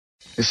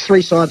There's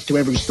three sides to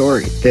every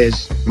story.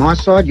 There's my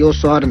side, your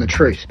side, and the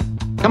truth.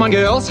 Come on,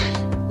 girls.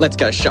 Let's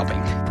go shopping.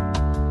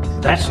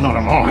 That's not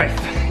a knife.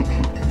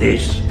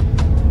 This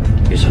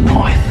is a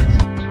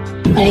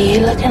knife. What are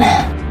you looking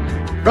at?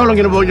 I'm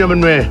looking at what you've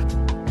been there.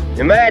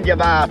 You're mad, you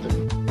bastard.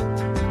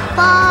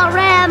 Far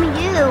am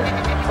you.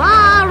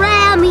 Far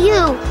am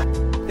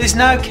you. There's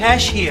no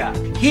cash here.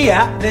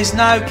 Here, there's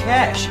no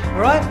cash,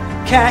 all right?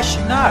 Cash,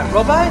 no.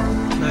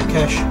 Robbo? No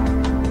cash.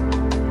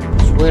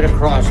 Swear to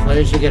Christ,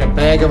 Liz, you get a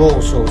bag of all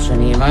sorts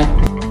in here, mate.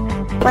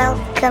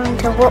 Welcome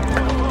to Whoop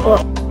Whoop.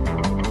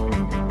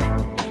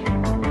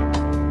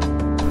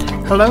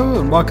 Hello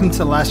and welcome to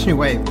The Last New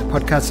Wave, the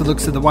podcast that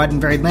looks at the wide and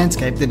varied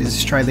landscape that is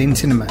Australian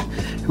cinema.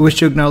 We wish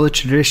to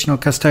acknowledge traditional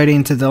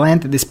custodians of the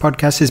land that this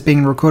podcast is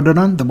being recorded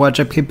on, the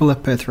Whadjuk people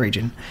of Perth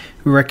region.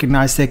 We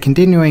recognise their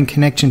continuing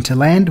connection to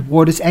land,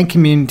 waters and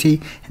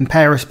community and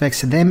pay our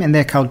respects to them and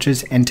their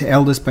cultures and to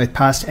elders both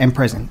past and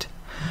present.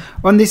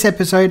 On this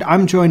episode,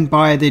 I'm joined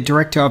by the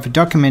director of a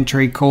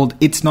documentary called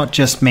It's Not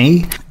Just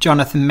Me,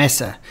 Jonathan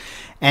Messer.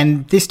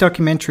 And this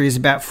documentary is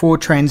about four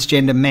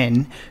transgender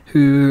men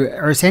who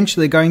are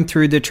essentially going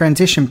through the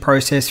transition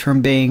process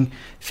from being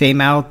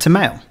female to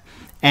male.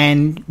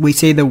 And we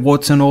see the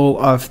warts and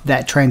all of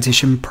that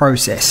transition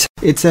process.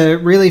 It's a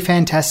really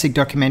fantastic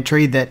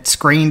documentary that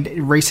screened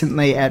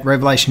recently at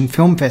Revelation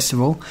Film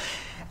Festival.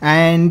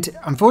 And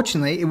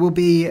unfortunately, it will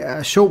be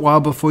a short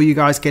while before you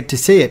guys get to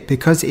see it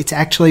because it's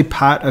actually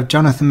part of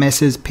Jonathan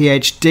Messer's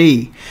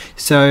PhD.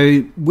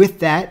 So with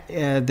that,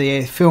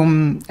 the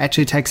film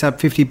actually takes up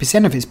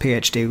 50% of his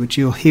PhD, which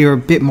you'll hear a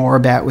bit more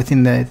about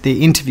within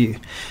the interview.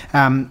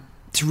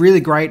 It's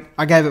really great.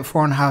 I gave it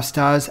 4.5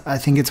 stars. I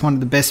think it's one of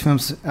the best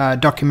films,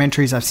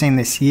 documentaries I've seen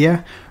this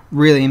year.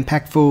 Really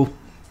impactful,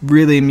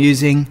 really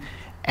amusing,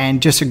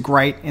 and just a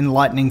great,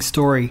 enlightening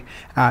story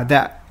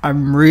that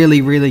I'm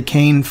really, really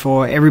keen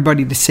for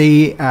everybody to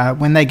see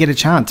when they get a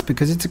chance,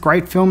 because it's a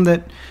great film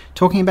that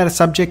talking about a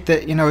subject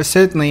that, you know, is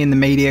certainly in the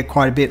media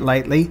quite a bit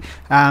lately.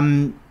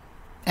 And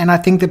I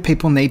think that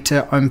people need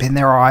to open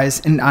their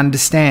eyes and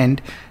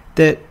understand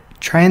that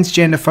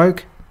transgender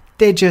folk,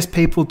 they're just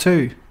people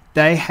too.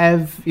 They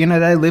have, you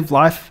know, they live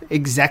life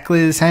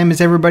exactly the same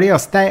as everybody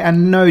else. They are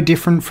no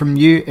different from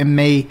you and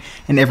me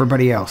and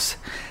everybody else.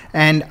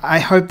 And I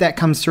hope that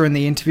comes through in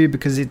the interview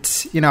because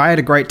it's, you know, I had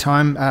a great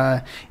time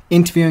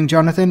interviewing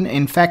Jonathan.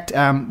 In fact,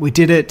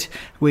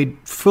 we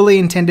fully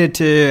intended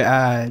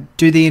to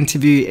do the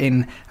interview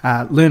in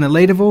Luna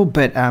Leederville,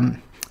 but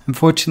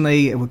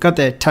unfortunately we got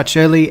there touch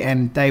early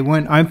and they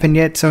weren't open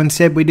yet, so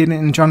instead we did it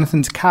in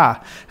Jonathan's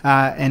car.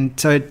 And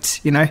so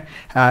it's, you know,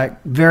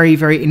 very,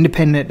 very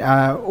independent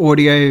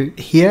audio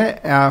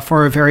here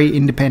for a very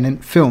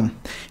independent film.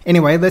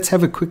 Anyway, let's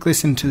have a quick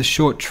listen to the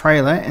short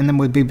trailer and then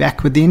we'll be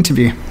back with the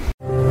interview.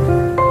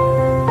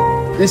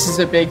 This is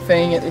a big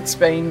thing. It's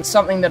been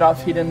something that I've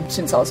hidden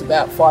since I was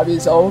about 5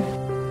 years old.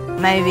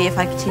 Maybe if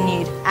I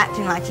continued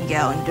acting like a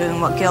girl and doing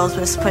what girls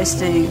were supposed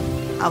to do,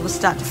 I would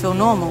start to feel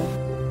normal.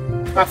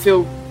 I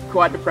feel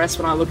quite depressed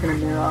when I look in a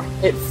mirror.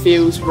 It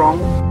feels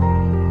wrong.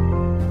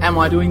 Am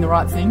I doing the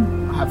right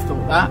thing? I have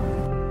thought that.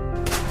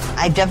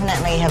 I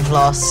definitely have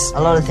lost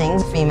a lot of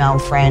things. Female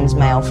friends,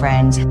 male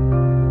friends.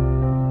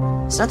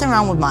 There's nothing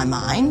wrong with my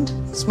mind.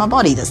 It's my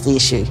body that's the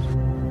issue.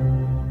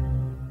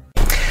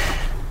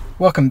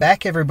 Welcome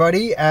back,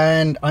 everybody,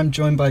 and I'm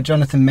joined by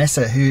Jonathan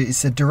Messer, who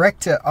is the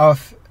director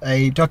of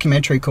a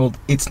documentary called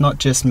It's Not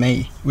Just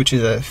Me, which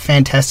is a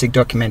fantastic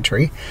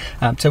documentary.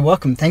 So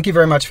welcome. Thank you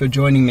very much for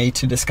joining me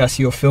to discuss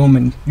your film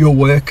and your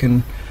work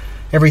and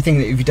everything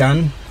that you've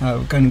done.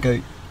 We're going to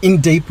go in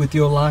deep with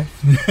your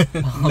life.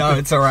 No,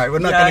 it's all right. We're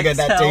not going to go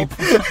that deep.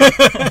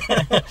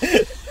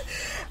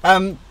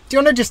 Do you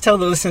want to just tell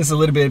the listeners a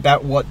little bit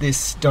about what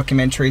this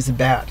documentary is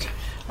about?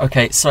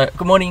 Okay, so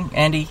good morning,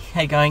 Andy.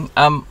 How you going?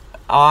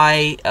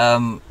 I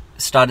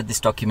started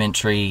this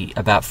documentary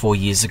about 4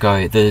 years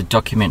ago. The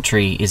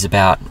documentary is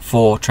about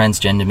 4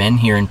 transgender men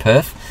here in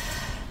Perth,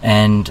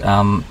 and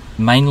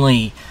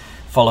mainly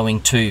following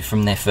 2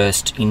 from their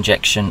first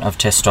injection of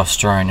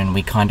testosterone, and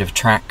we kind of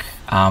track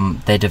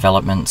their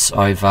developments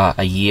over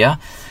a year,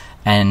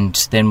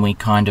 and then we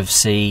kind of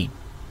see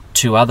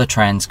 2 other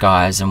trans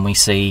guys and we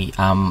see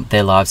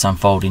their lives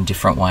unfold in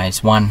different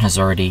ways. One has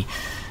already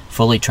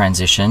fully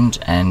transitioned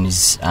and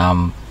is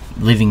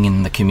living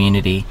in the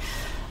community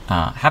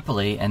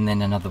happily, and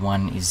then another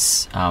one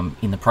is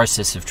in the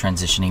process of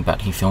transitioning,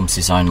 but he films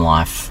his own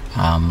life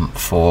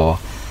for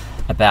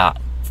about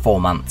 4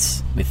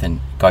 months with a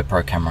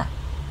GoPro camera.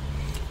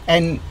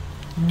 And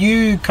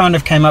you kind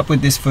of came up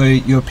with this for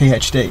your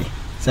PhD,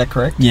 is that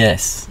correct?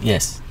 Yes.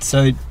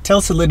 So tell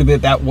us a little bit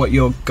about what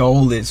your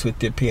goal is with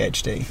the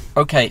PhD.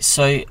 Okay,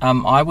 so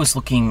I was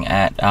looking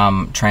at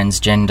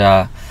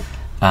transgender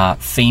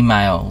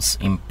females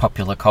in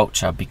popular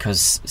culture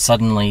because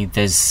suddenly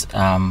there's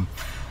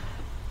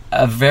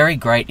a very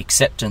great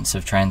acceptance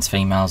of trans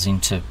females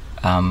into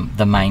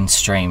the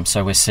mainstream.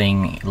 So we're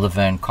seeing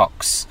Laverne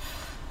Cox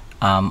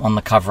on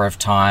the cover of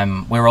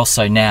Time. We're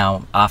also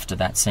now, after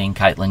that, seeing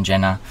Caitlyn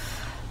Jenner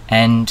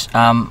And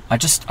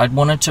I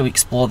wanted to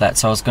explore that,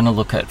 so I was going to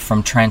look at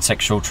from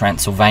transsexual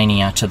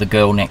Transylvania to the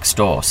girl next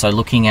door. So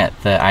looking at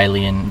the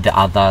alien, the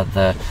other,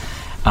 the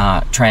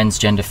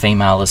transgender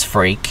female as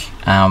freak,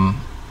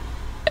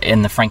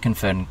 in the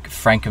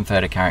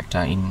Frankenfurter character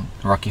in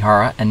Rocky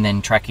Horror, and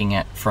then tracking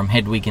it from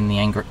Hedwig in the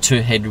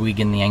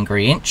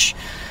Angry Inch,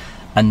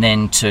 and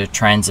then to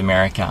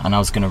Transamerica. And I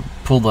was going to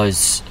pull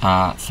those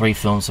 3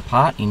 films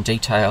apart in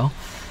detail.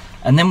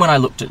 And then when I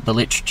looked at the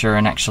literature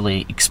and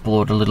actually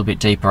explored a little bit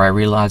deeper, I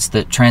realised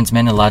that trans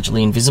men are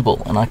largely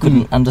invisible, and I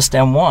couldn't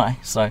understand why.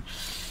 So,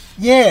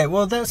 yeah,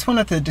 well, that's one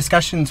of the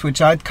discussions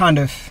which I'd kind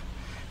of...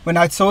 When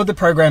I saw the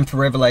program for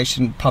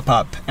Revelation pop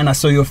up and I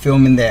saw your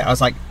film in there, I was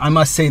like, I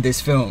must see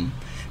this film.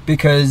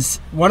 Because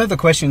one of the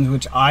questions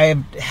which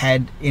I've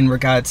had in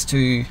regards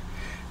to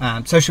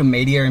social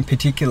media in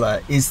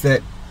particular is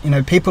that,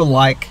 people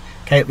like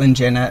Caitlyn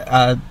Jenner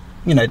are,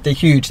 they're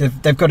huge.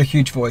 They've got a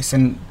huge voice.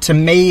 And to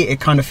me, it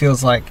kind of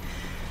feels like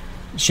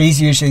she's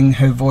using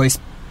her voice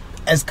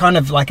as kind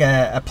of like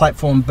a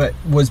platform, but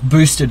was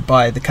boosted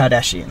by the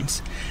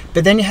Kardashians.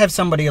 But then you have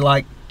somebody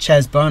like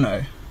Chaz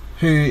Bono,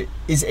 who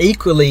is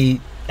equally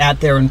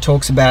out there and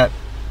talks about,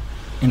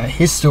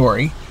 his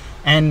story,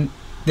 and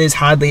there's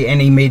hardly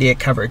any media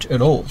coverage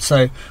at all.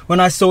 So when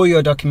I saw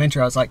your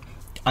documentary, I was like,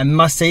 I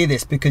must see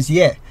this because,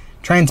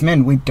 trans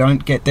men, we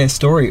don't get their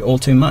story all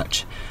too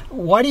much.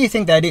 Why do you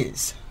think that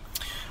is?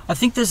 I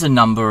think there's a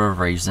number of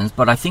reasons,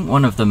 but I think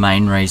one of the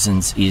main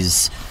reasons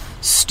is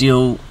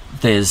still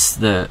there's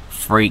the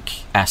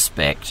freak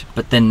aspect,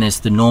 but then there's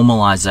the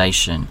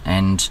normalisation,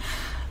 and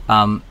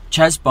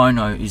Chaz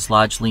Bono is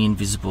largely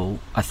invisible.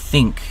 I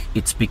think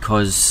it's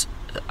because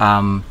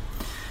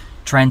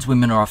trans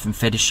women are often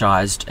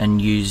fetishized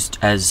and used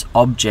as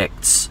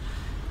objects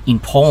in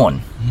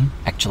porn,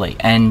 actually.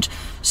 And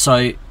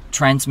so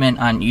trans men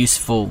aren't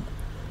useful,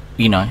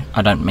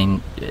 I don't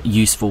mean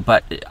useful,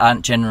 but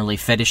aren't generally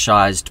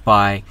fetishized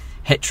by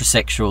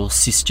heterosexual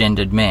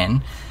cisgendered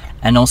men.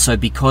 And also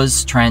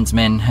because trans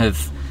men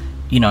have,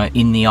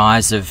 in the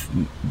eyes of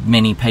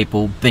many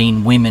people,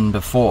 been women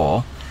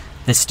before,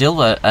 there's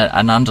still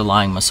an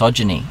underlying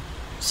misogyny.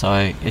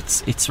 So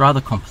it's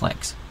rather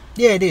complex.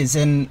 Yeah, it is.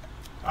 And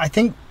I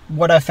think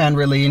what I found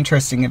really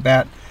interesting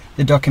about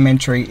the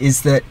documentary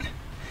is that,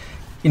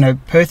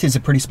 Perth is a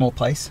pretty small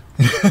place.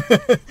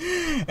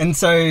 And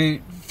so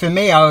for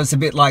me, I was a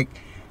bit like,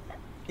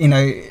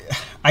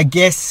 I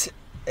guess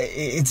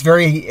it's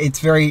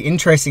very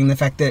interesting the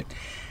fact that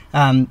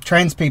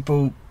trans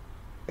people,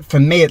 for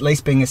me at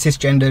least, being a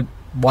cisgendered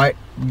white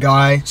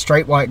guy,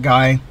 straight white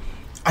guy,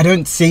 I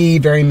don't see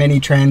very many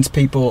trans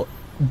people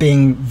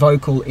being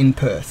vocal in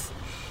Perth.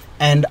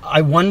 And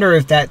I wonder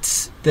if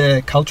that's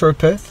the culture of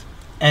Perth.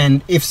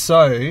 And if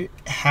so,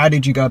 how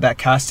did you go about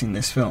casting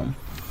this film?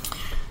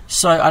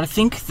 So I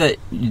think that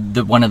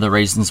one of the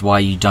reasons why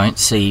you don't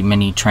see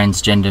many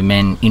transgender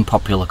men in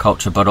popular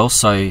culture, but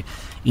also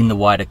in the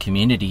wider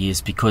community,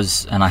 is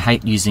because, and I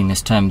hate using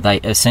this term, they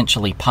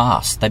essentially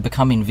pass. They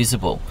become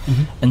invisible.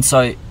 And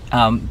so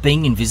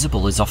being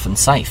invisible is often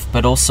safe,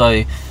 but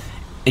also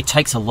it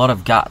takes a lot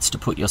of guts to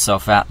put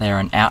yourself out there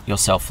and out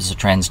yourself as a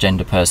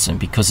transgender person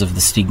because of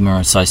the stigma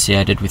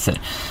associated with it.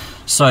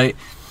 So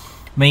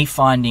me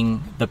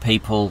finding the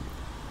people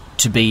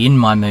to be in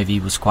my movie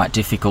was quite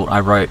difficult.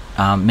 I wrote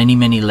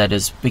many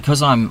letters.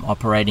 Because I'm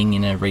operating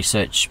in a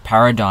research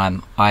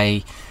paradigm,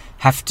 I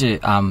have to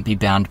be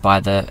bound by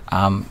the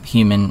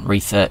human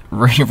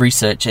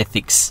research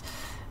ethics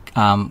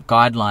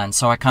guidelines.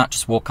 So I can't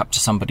just walk up to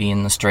somebody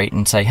in the street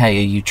and say, hey,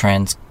 are you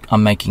trans?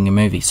 I'm making a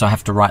movie. So I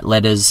have to write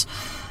letters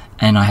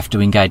and I have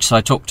to engage. So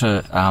I talked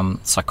to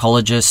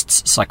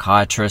psychologists,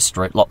 psychiatrists,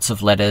 wrote lots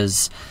of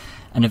letters,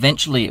 and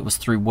eventually it was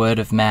through word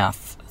of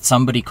mouth.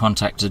 Somebody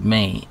contacted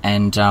me,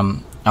 and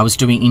I was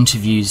doing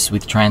interviews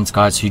with trans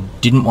guys who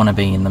didn't want to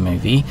be in the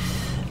movie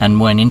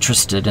and weren't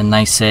interested, and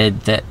they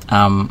said that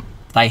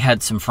they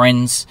had some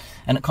friends,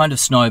 and it kind of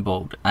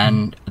snowballed,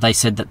 and they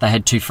said that they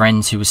had 2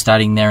 friends who were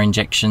starting their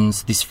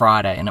injections this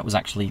Friday, and it was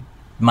actually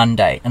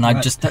Monday, and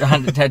I just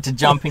had to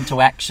jump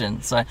into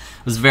action. So it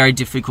was a very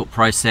difficult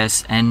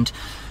process, and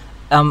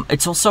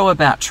it's also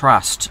about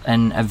trust,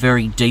 and a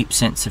very deep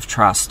sense of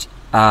trust.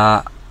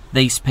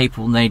 These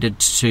people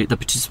the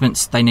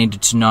participants, they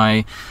needed to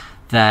know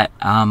that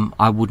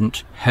I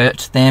wouldn't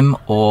hurt them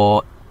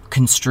or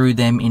construe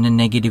them in a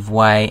negative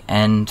way,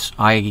 and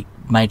I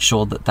made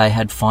sure that they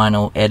had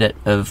final edit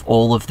of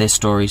all of their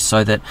stories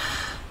so that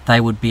they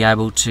would be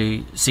able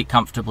to sit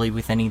comfortably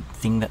with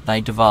anything that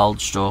they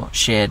divulged or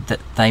shared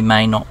that they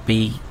may not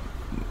be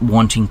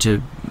wanting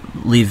to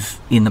live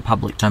in the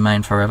public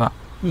domain forever.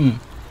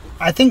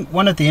 I think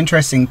one of the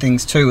interesting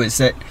things too is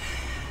that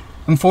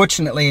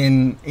unfortunately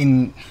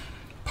in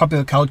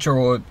popular culture,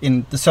 or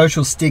in the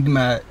social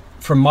stigma,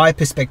 from my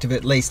perspective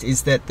at least,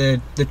 is that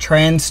the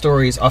trans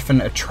story is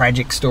often a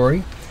tragic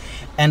story.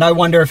 And I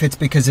wonder if it's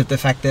because of the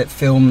fact that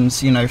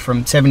films,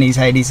 from 70s,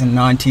 80s and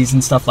 90s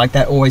and stuff like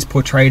that always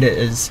portrayed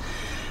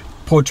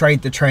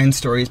the trans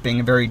story as being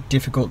a very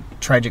difficult,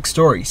 tragic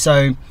story.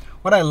 So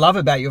what I love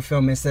about your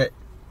film is that,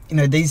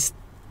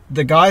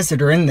 the guys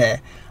that are in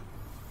there,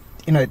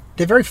 you know,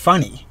 they're very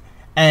funny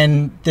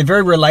and they're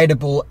very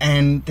relatable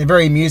and they're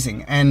very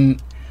amusing.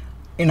 And,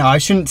 you know, I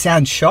shouldn't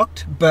sound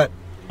shocked, but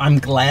I'm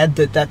glad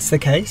that that's the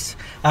case.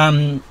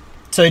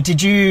 So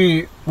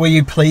were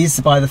you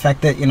pleased by the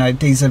fact that, you know,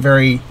 these are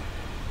very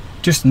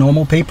just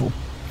normal people,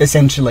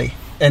 essentially,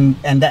 and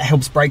that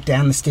helps break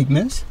down the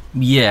stigmas?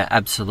 Yeah,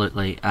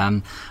 absolutely.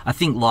 I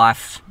think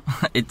life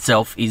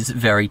itself is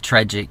very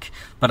tragic,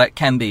 but it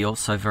can be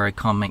also very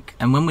comic.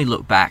 And when we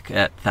look back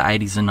at the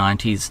 80s and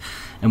 90s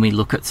and we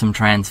look at some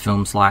trans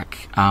films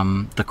like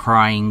The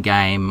Crying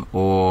Game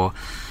or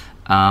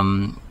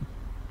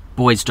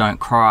Boys Don't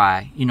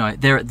Cry, you know,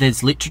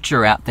 there's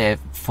literature out there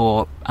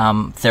for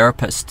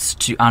therapists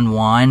to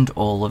unwind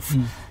all of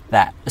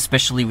that,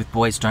 especially with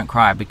Boys Don't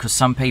Cry, because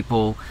some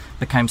people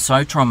became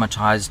so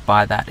traumatized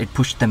by that, it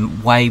pushed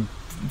them way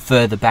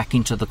further back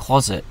into the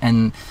closet,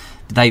 and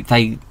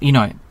they you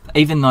know,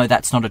 even though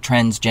that's not a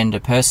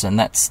transgender person,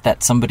 that's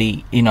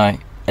somebody, you know,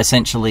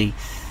 essentially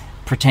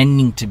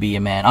pretending to be a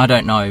man. I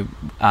don't know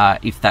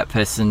if that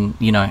person,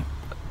 you know,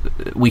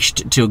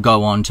 wished to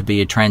go on to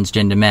be a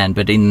transgender man,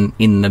 but in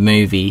the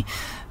movie,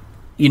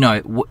 you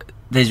know,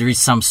 there is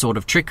some sort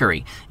of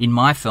trickery. In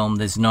my film,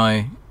 there's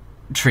no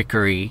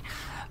trickery,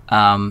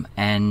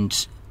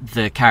 and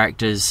the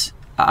characters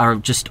are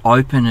just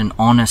open and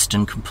honest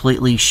and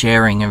completely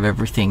sharing of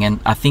everything, and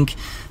I think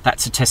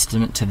that's a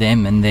testament to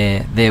them and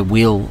their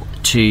will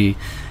to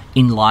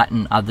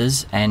enlighten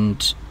others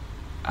and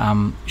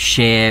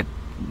share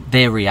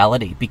their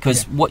reality,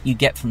 because what you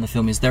get from the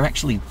film is they're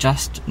actually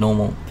just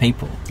normal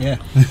people. Yeah.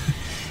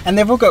 And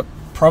they've all got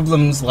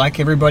problems like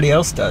everybody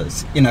else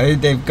does. You know,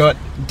 they've got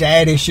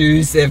dad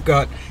issues, they've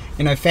got,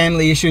 you know,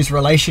 family issues,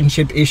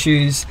 relationship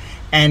issues,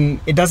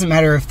 and it doesn't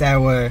matter if they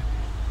were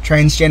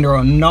transgender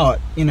or not,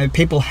 you know,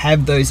 people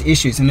have those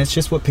issues, and it's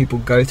just what people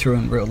go through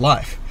in real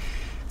life.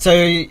 So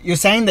you're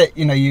saying that,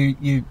 you know,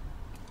 you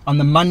on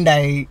the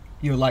Monday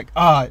you're like,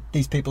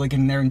 these people are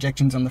getting their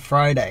injections on the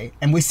Friday,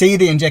 and we see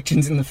the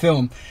injections in the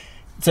film.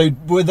 So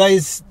were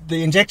those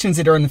the injections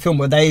that are in the film,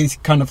 were they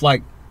kind of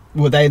like,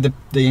 were they the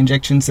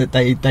injections that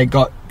they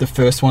got, the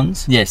first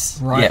ones? Yes.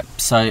 Right. Yeah.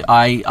 So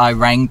I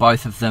rang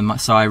both of them.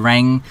 So I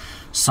rang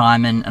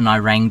Simon and I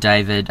rang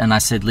David, and I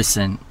said,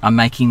 listen, I'm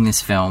making this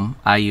film,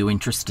 are you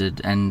interested?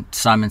 And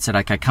Simon said,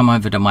 okay, come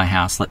over to my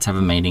house, let's have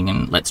a meeting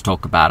and let's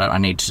talk about it. I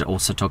need to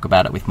also talk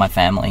about it with my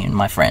family and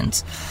my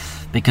friends,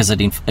 because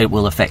it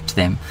will affect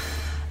them.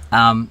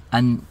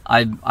 And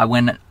I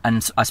went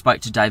and I spoke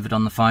to David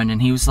on the phone,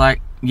 and he was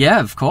like, yeah,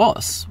 of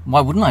course,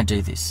 why wouldn't I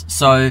do this?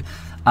 So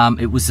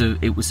it was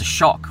a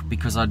shock,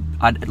 because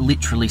I'd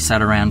literally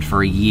sat around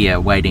for a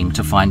year waiting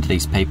to find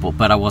these people,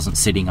 but I wasn't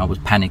sitting, I was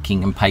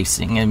panicking and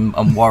pacing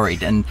and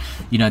worried. And,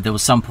 you know, there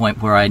was some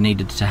point where I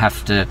needed to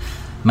have to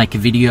make a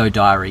video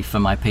diary for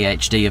my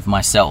PhD of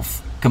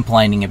myself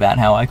complaining about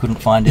how I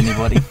couldn't find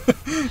anybody.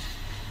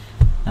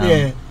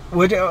 Yeah,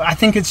 well, I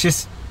think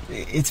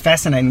it's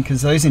fascinating,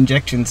 because those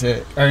injections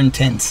are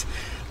intense.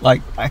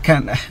 Like,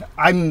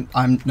 I'm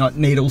not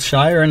needle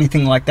shy or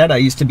anything like that. I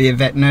used to be a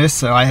vet nurse,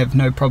 so I have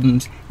no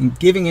problems in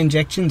giving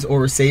injections or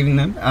receiving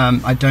them.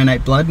 I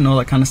donate blood and all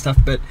that kind of stuff,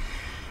 but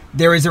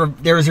there is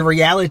a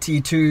reality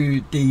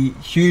to the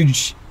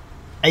huge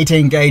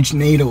 18-gauge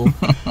needle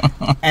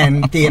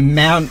and the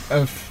amount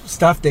of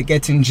stuff that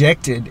gets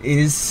injected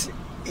is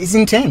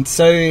intense.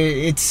 So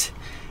it's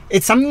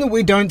something that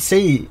we don't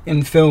see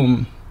in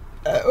film,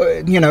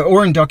 you know,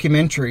 or in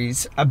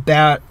documentaries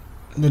about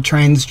the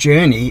trans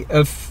journey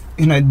of,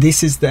 you know,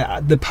 this is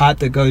the part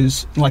that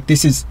goes, like,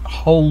 this is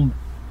whole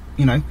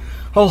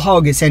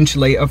hog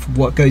essentially of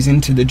what goes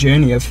into the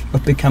journey of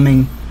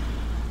becoming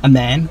a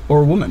man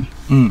or a woman.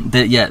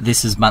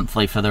 This is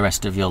monthly for the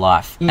rest of your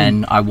life.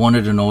 And I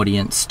wanted an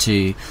audience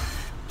to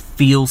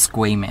feel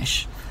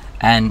squeamish,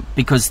 and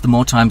because the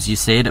more times you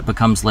see it, it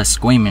becomes less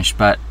squeamish,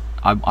 but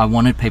I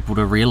wanted people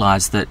to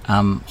realise that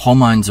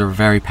hormones are a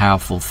very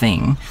powerful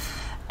thing,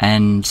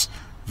 and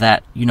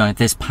that, you know,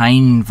 there's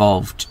pain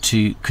involved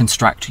to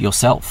construct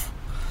yourself.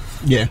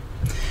 Yeah.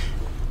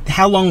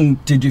 How long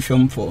did you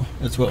film for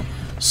as well?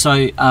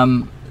 So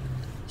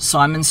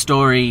Simon's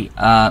story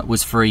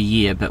was for a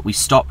year, but we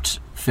stopped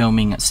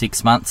filming at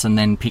 6 months and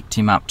then picked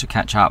him up to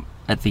catch up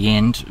at the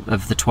end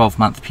of the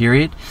 12-month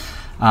period.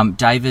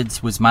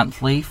 David's was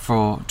monthly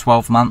for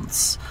 12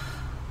 months.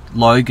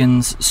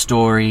 Logan's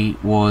story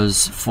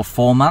was for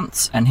 4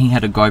 months, and he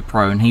had a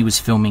GoPro and he was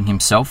filming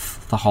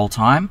himself the whole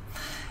time.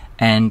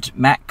 And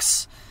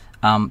Max,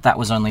 that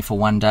was only for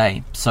 1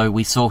 day. So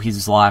we saw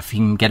his life,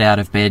 him get out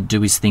of bed,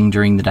 do his thing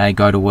during the day,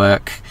 go to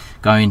work,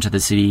 go into the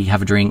city,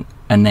 have a drink,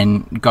 and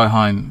then go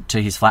home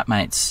to his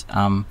flatmates,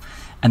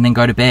 and then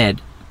go to bed.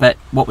 But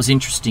what was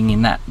interesting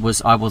in that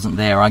was I wasn't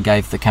there. I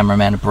gave the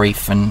cameraman a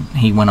brief and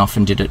he went off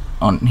and did it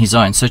on his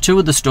own. So 2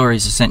 of the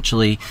stories,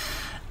 essentially,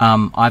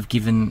 I've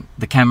given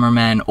the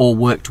cameraman or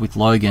worked with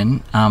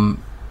Logan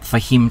for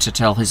him to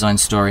tell his own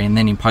story, and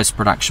then in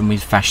post-production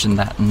we've fashioned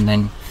that and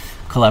then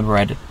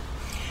collaborated.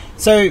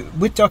 So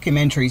with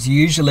documentaries,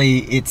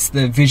 usually it's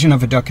the vision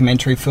of a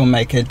documentary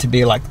filmmaker to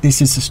be like,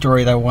 this is the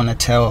story they want to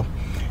tell,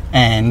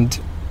 and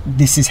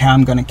this is how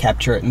I'm going to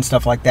capture it and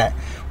stuff like that.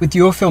 With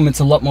your film, it's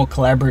a lot more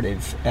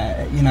collaborative.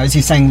 As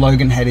you're saying,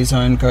 Logan had his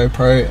own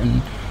GoPro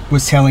and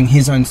was telling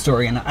his own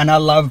story, and I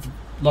love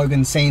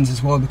Logan's scenes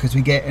as well, because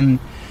we get an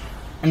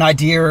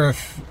idea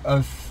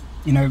of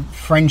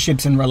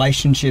friendships and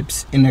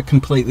relationships in a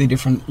completely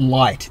different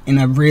light, in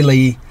a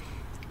really,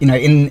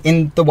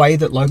 in the way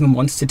that Logan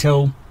wants to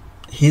tell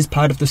his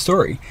part of the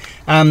story.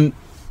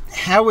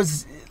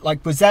 Was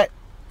that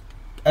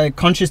a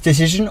conscious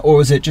decision, or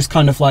was it just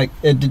kind of like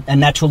a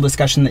natural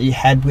discussion that you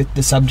had with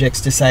the subjects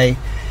to say,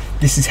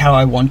 this is how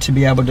I want to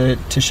be able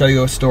to show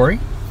your story?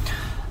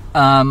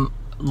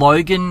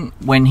 Logan,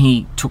 when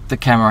he took the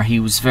camera, he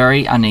was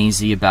very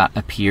uneasy about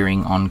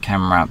appearing on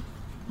camera,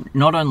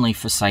 not only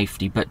for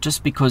safety, but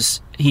just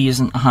because he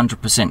isn't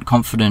 100%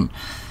 confident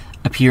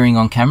appearing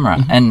on camera.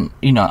 Mm-hmm.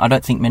 And, I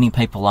don't think many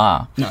people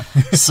are. No.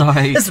 So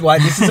that's why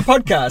this is a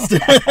podcast.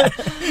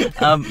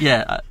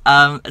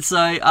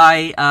 So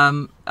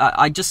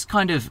I just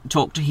kind of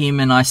talked to him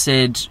and I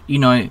said,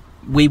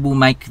 we will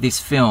make this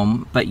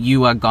film, but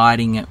you are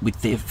guiding it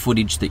with the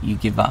footage that you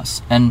give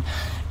us. And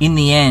in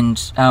the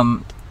end,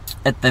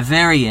 at the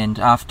very end,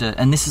 after,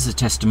 and this is a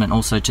testament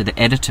also to the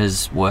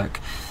editor's work,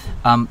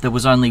 there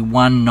was only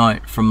one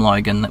note from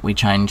Logan that we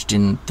changed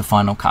in the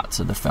final cuts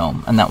of the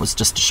film, and that was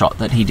just a shot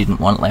that he didn't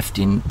want left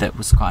in that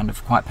was kind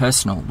of quite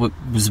personal. It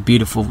was a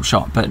beautiful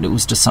shot, but it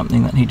was just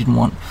something that he didn't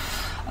want.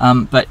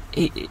 But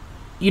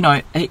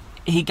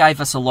he gave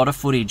us a lot of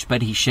footage,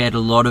 but he shared a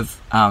lot of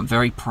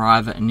very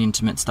private and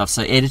intimate stuff.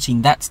 So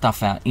editing that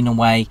stuff out in a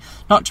way,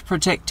 not to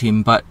protect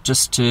him, but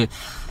just to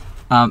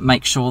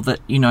make sure that,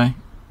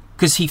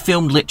 because he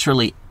filmed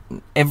literally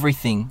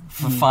everything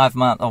for 5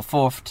 months or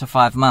 4 to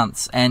 5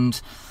 months,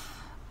 and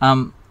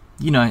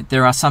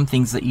there are some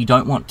things that you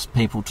don't want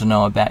people to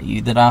know about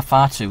you that are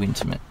far too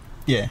intimate.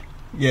 Yeah.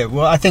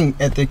 Well, I think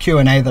at the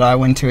Q&A that I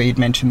went to, he'd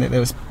mentioned that there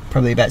was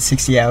probably about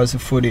 60 hours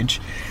of footage,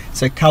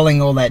 so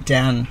culling all that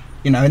down,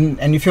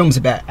 and your film's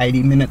about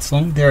 80 minutes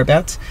long,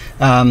 thereabouts,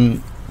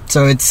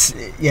 so it's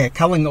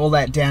culling all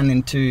that down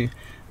into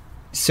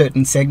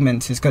certain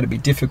segments has got to be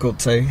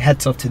difficult, so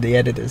hats off to the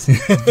editors.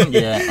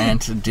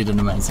 Ant did an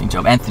amazing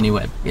job. Anthony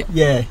Webb.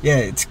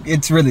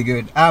 It's really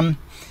good.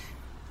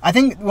 I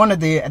think one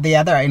of the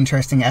other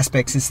interesting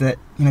aspects is that,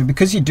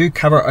 because you do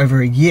cover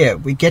over a year,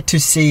 we get to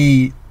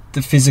see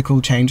the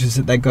physical changes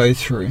that they go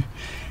through.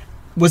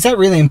 Was that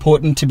really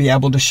important to be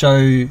able to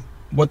show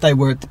what they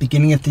were at the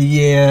beginning of the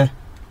year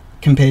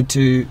compared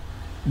to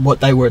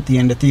what they were at the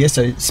end of the year,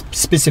 so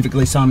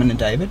specifically Simon and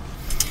David?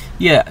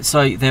 Yeah,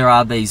 so there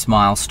are these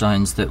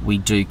milestones that we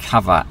do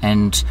cover,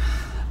 and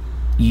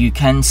you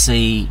can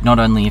see not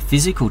only a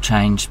physical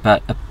change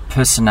but a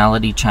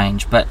personality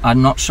change, but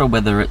I'm not sure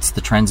whether it's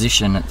the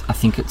transition. I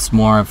think it's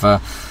more of a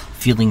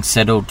feeling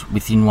settled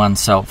within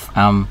oneself,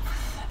 and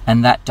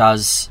that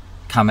does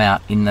come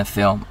out in the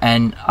film,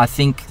 and I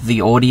think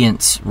the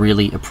audience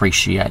really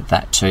appreciate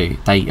that too.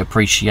 They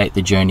appreciate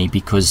the journey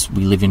because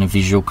we live in a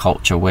visual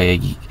culture where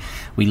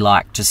we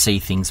like to see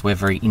things. We're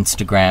very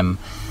Instagram,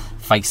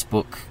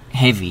 Facebook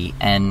heavy,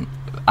 and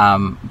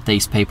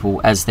these people,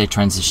 as they're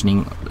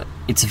transitioning,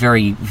 it's a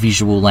very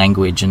visual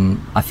language,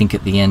 and I think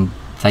at the end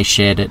they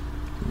shared it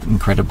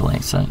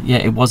incredibly. So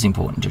it was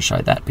important to show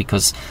that,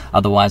 because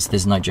otherwise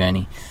there's no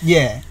journey.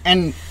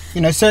 And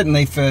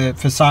certainly for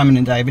Simon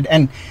and David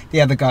and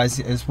the other guys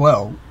as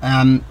well,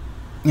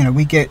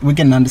 we get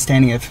an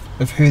understanding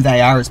of who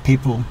they are as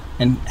people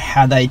and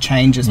how they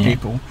change as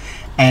people,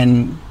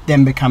 and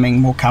them becoming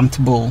more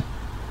comfortable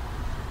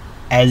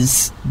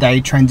as they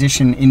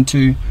transition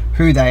into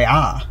who they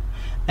are.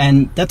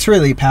 And that's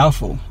really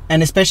powerful.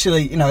 And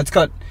especially, it's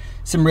got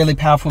some really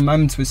powerful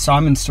moments with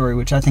Simon's story,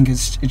 which I think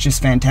is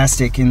just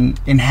fantastic in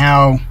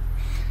how,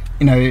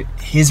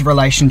 his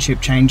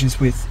relationship changes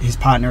with his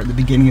partner at the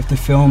beginning of the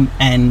film,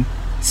 and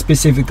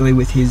specifically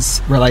with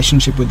his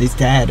relationship with his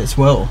dad as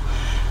well.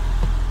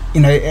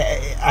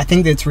 I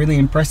think that's really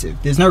impressive.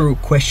 There's no real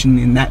question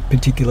in that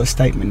particular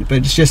statement, but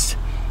it's just,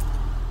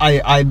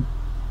 I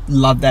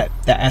love that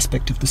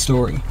aspect of the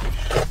story.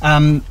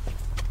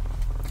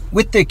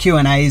 With the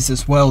Q&As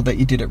as well that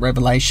you did at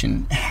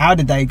Revelation, how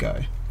did they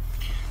go?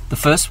 The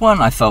first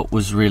one I felt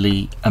was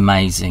really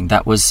amazing.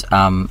 That was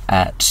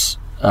at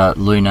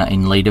Luna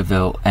in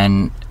Leaderville,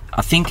 and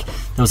I think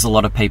there was a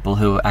lot of people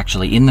who were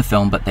actually in the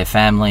film, but their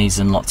families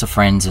and lots of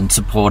friends and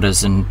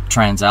supporters and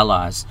trans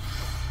allies.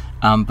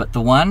 But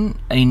the one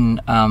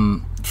in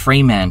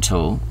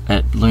Fremantle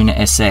at Luna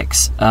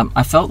SX,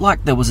 I felt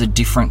like there was a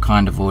different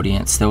kind of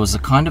audience. There was a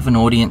kind of an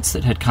audience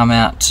that had come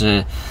out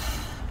to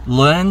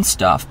learn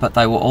stuff, but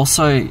they were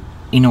also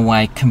in a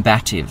way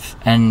combative,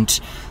 and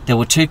there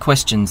were two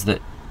questions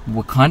that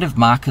were kind of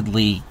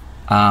markedly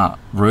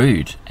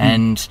rude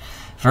and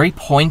very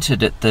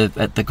pointed at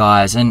the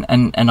guys,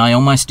 and I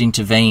almost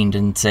intervened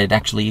and said,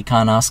 actually, you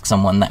can't ask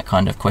someone that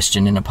kind of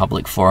question in a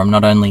public forum.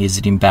 Not only is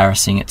it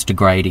embarrassing, it's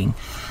degrading,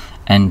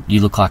 and you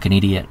look like an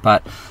idiot,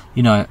 but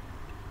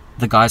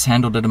the guys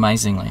handled it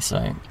amazingly.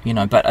 So, you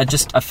know, but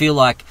I feel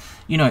like,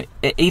 you know,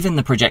 even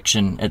the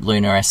projection at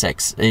Lunar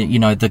SX, you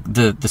know,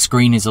 the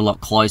screen is a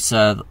lot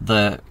closer.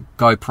 The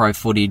GoPro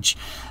footage,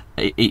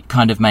 it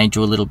kind of made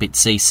you a little bit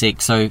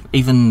seasick. So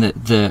even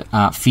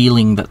the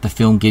feeling that the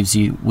film gives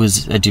you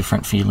was a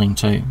different feeling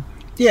too.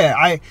 Yeah,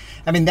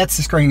 I mean, that's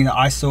the screening that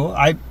I saw.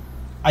 I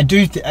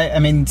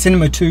mean,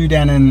 Cinema 2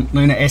 down in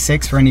Lunar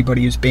SX, for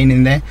anybody who's been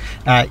in there,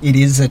 it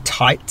is a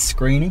tight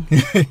screening.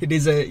 It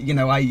is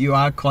you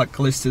are quite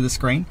close to the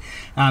screen.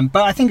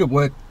 But I think it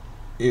worked,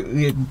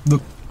 it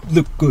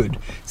looked good.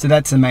 So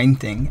that's the main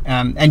thing.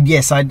 And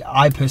yes,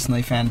 I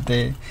personally found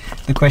the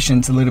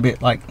questions a little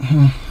bit like,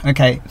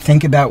 okay,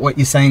 think about what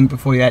you're saying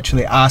before you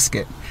actually ask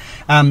it.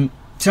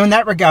 So in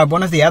that regard,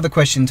 one of the other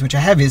questions which I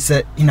have is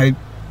that, you know,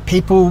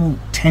 people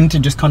tend to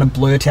just kind of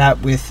blurt out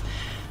with,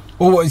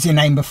 well, what was your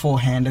name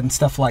beforehand and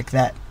stuff like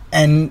that.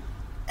 And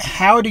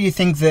how do you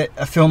think that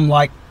a film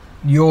like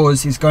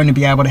yours is going to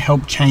be able to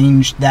help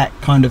change that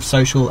kind of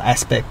social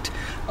aspect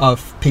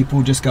of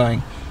people just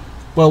going,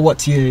 well,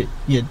 what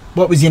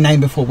was your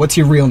name before? What's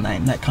your real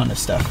name? That kind of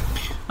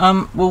stuff.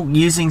 Well,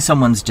 using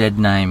someone's dead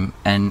name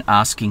and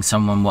asking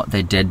someone what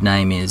their dead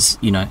name is,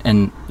 you know,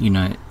 and, you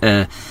know,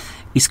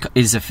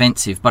 is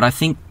offensive. But I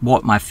think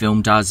what my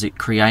film does, it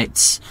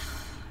creates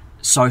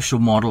social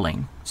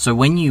modelling. So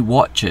when you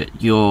watch it,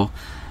 you're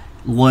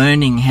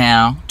learning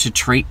how to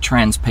treat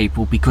trans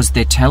people because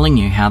they're telling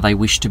you how they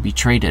wish to be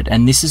treated.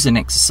 And this is an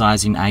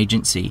exercise in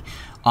agency.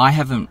 I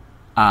haven't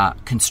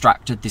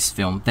constructed this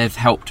film. They've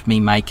helped me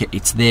make it.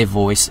 It's their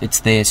voice.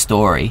 It's their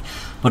story.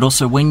 But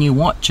also when you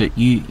watch it,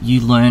 you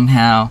learn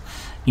how,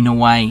 in a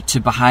way, to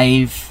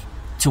behave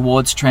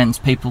towards trans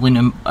people in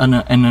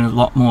a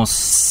lot more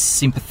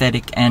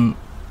sympathetic and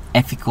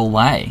ethical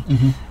way.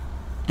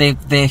 Mm-hmm.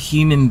 They're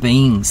human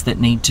beings that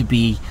need to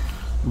be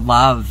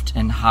loved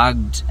and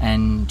hugged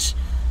and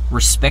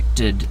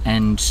respected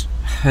and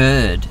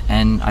heard,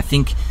 and I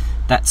think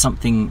that's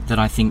something that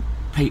I think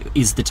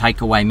is the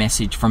takeaway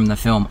message from the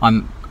film.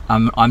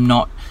 I'm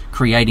not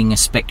creating a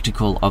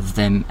spectacle of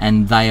them,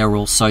 and they are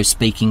also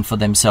speaking for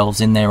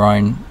themselves in their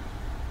own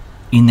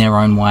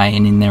way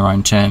and in their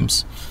own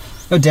terms.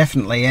 Oh,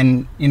 definitely.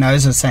 And, you know,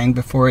 as I was saying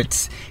before,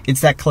 it's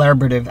that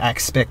collaborative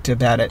aspect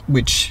about it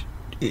which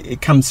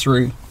it comes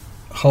through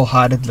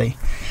wholeheartedly.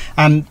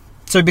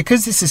 So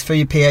because this is for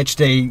your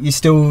PhD, you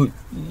still,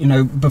 you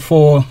know,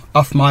 before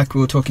off mic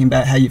we were talking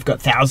about how you've got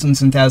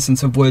thousands and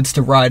thousands of words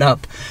to write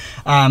up.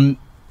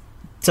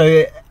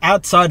 So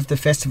outside of the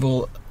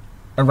festival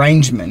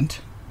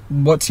arrangement,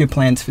 what's your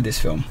plans for this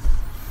film?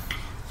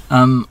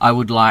 I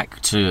would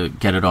like to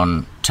get it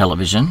on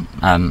television,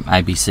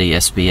 ABC,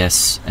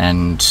 SBS,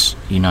 and,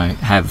 you know,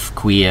 have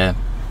queer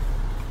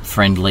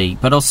friendly,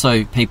 but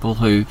also people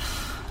who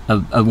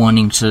are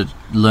wanting to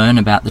learn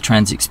about the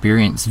trans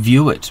experience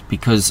view it,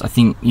 because I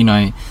think, you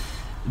know,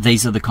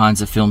 these are the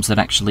kinds of films that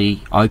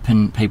actually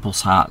open people's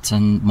hearts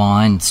and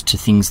minds to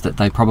things that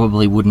they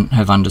probably wouldn't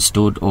have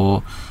understood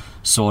or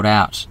sought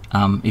out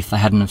if they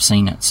hadn't have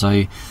seen it.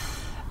 So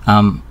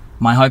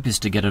my hope is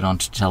to get it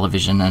onto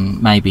television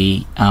and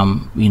maybe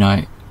you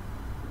know,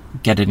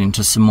 get it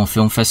into some more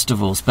film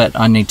festivals, but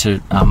I need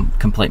to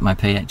complete my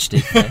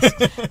PhD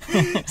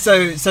first.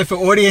 So for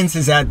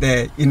audiences out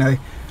there, you know,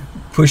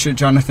 push at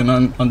Jonathan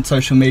on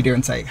social media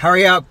and say,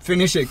 hurry up,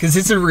 finish it, because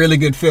it's a really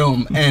good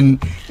film.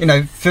 And, you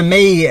know, for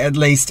me, at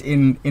least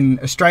in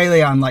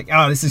Australia, I'm like,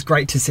 oh, this is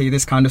great to see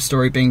this kind of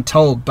story being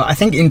told. But I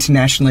think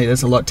internationally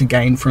there's a lot to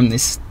gain from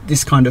this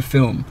kind of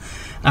film.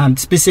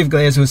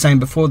 Specifically, as I was saying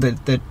before,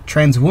 the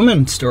trans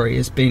woman story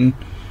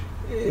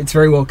it's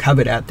very well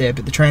covered out there,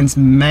 but the trans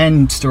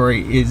man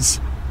story is,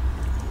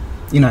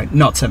 you know,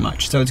 not so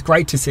much. So it's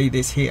great to see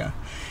this here.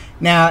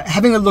 Now,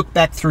 having a look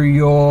back through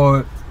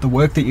the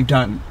work that you've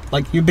done,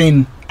 like, you've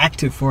been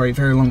active for a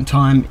very long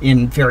time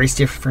in various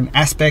different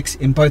aspects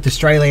in both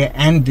Australia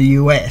and the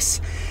US.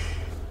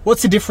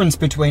 What's the difference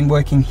between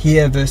working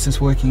here versus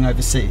working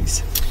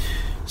overseas?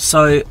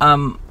 So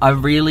I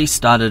really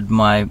started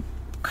my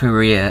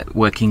career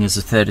working as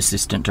a third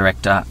assistant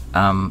director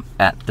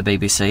at the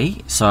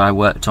BBC. So I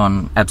worked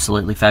on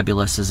Absolutely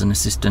Fabulous as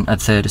a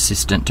third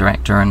assistant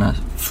director and a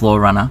floor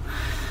runner.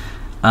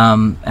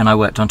 And I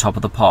worked on Top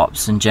of the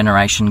Pops and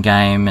Generation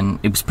Game, and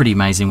it was pretty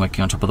amazing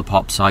working on Top of the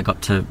Pops. So I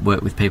got to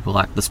work with people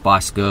like the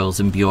Spice Girls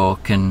and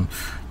Bjork and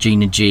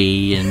Gina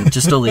G and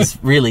just all these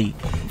really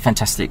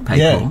fantastic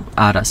people,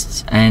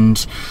 artists.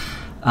 And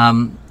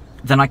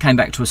then I came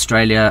back to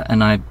Australia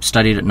and I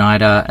studied at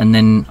NIDA, and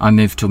then I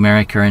moved to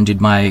America and did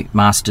my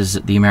master's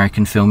at the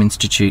American Film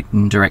Institute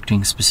in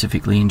directing,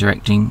 specifically in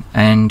directing.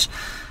 And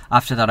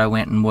after that I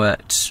went and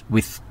worked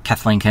with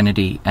Kathleen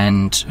Kennedy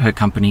and her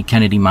company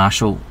Kennedy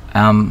Marshall,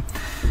 and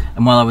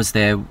while I was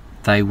there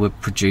they were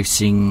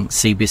producing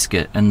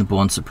Seabiscuit and The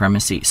Bourne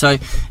Supremacy. So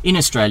in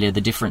Australia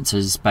the difference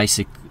is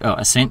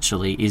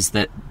essentially is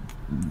that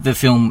the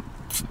film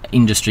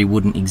industry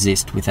wouldn't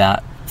exist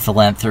without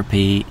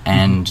philanthropy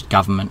and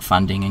government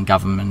funding and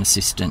government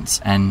assistance,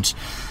 and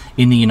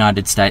in the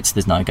United States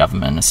there's no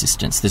government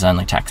assistance, there's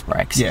only tax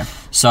breaks.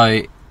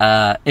 So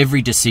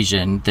every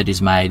decision that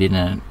is made in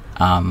an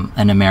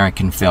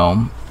American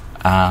film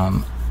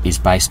is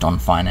based on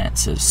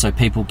finances. So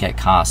people get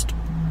cast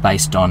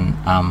based on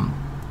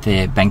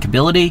their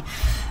bankability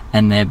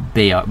and their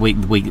BO.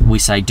 We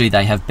say, do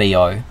they have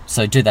BO?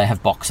 So do they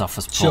have box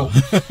office pull?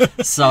 Sure.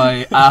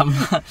 So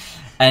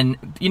and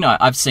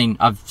I've seen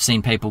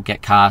people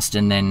get cast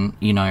and then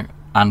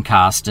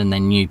uncast and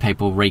then new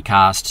people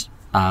recast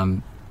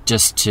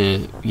just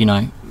to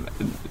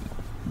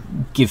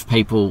give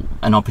people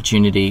an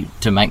opportunity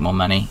to make more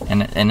money,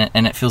 and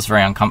it feels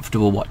very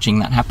uncomfortable watching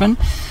that happen.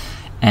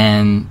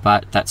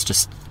 But that's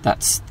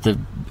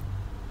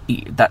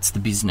the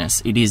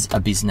business. It is a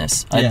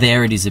business.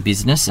 There it is a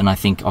business, and I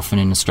think often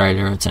in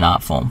Australia it's an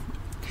art form.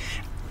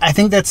 I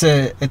think it's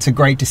a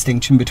great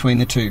distinction between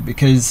the two,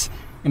 because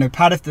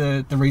part of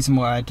the reason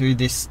why I do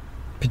this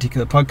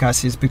particular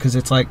podcast is because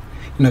it's like,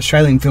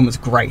 Australian film is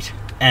great,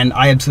 and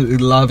I absolutely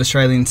love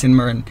Australian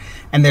cinema,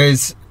 and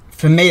there's,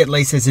 for me at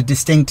least, there's a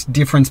distinct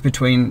difference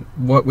between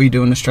what we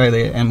do in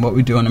Australia and what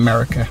we do in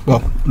America.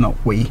 Well, not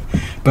we,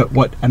 but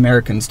what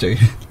Americans do,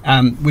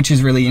 which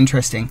is really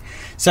interesting.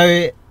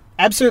 So,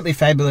 absolutely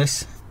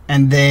fabulous.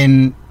 And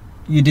then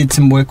you did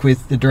some work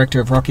with the director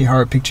of Rocky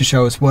Horror Picture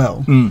Show as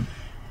well.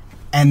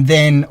 And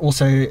then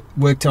also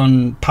worked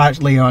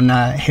partly on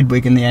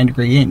Hedwig and the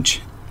Angry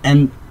Inch.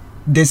 And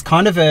there's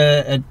kind of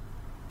a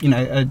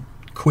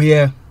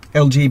queer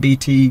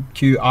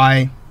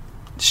LGBTQI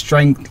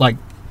strength, like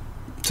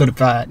sort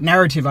of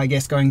narrative, I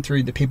guess, going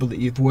through the people that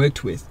you've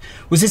worked with.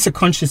 Was this a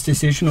conscious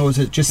decision, or was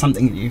it just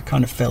something that you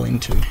kind of fell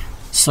into?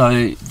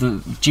 So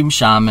Jim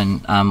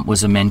Sharman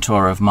was a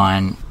mentor of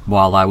mine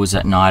while I was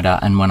at NIDA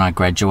and when I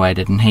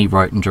graduated, and he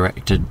wrote and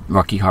directed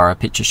Rocky Horror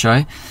Picture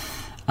Show.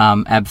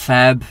 Ab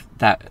Fab,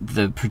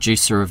 the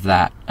producer of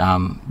that,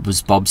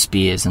 was Bob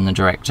Spears and the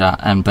director,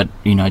 but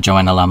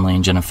Joanna Lumley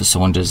and Jennifer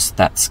Saunders,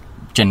 that's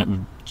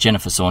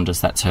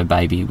her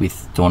baby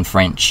with Dawn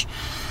French.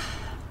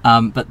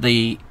 But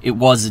it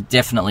was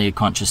definitely a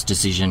conscious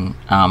decision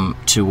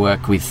to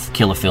work with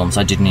Killer Films.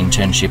 I did an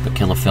internship at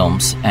Killer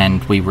Films,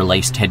 and we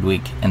released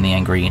Hedwig and the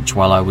Angry Inch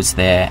while I was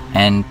there.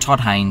 And Todd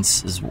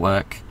Haynes'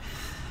 work.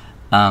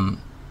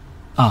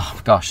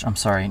 Oh gosh, I'm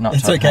sorry, not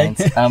it's Todd okay.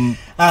 Haynes.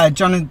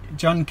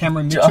 John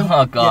Cameron Mitchell.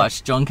 Oh gosh,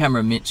 yeah. John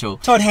Cameron Mitchell.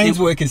 Todd Haynes'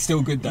 work is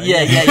still good though.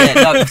 Yeah.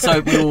 No,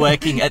 so we were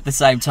working at the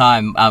same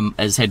time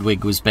as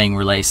Hedwig was being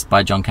released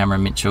by John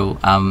Cameron Mitchell.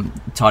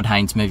 Todd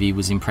Haynes' movie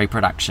was in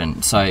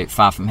pre-production, so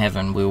Far From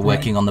Heaven. We were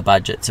working on the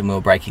budgets and we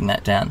were breaking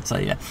that down. So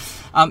yeah.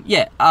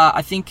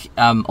 I think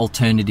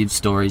alternative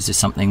stories is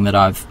something that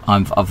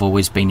I've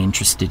always been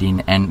interested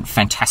in, and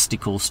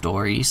fantastical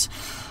stories,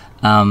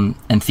 and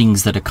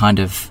things that are kind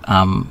of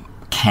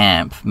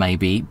camp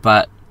maybe,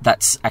 but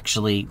that's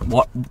actually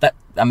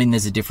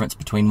there's a difference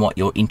between what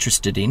you're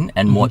interested in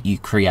and what you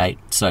create.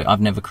 So I've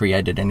never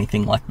created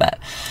anything like that,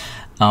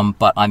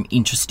 but I'm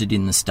interested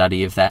in the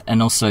study of that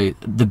and also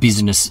the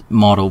business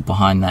model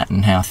behind that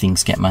and how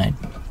things get made.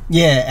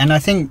 Yeah, and I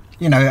think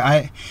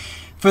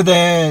for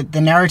the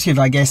narrative,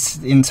 I guess,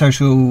 in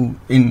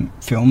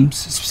films,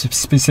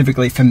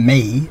 specifically for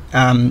me,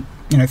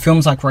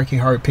 films like Rocky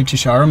Horror Picture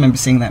Show, I remember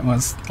seeing that when I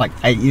was like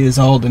 8 years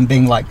old and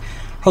being like,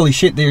 holy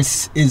shit,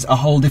 this is a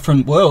whole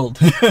different world.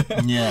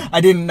 Yeah. I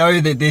didn't know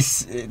that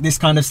this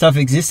kind of stuff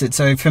existed.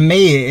 So for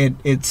me,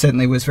 it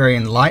certainly was very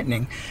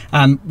enlightening.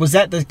 Was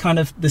that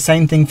the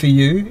same thing for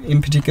you,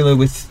 in particular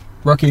with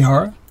Rocky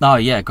Horror? Oh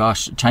yeah,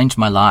 gosh, it changed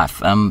my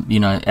life.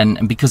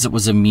 And because it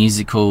was a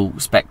musical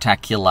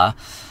spectacular,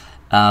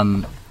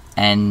 and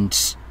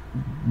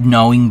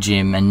knowing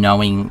Jim and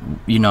knowing,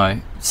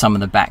 some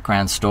of the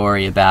background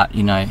story about,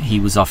 he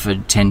was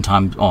offered 10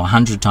 times or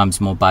 100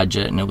 times more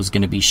budget, and it was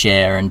going to be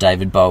Cher and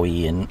David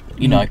Bowie and,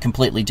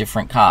 completely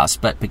different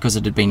cast. But because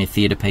it had been a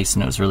theatre piece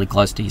and it was really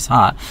close to his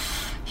heart,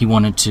 he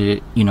wanted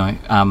to,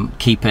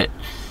 keep it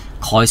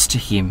close to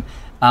him.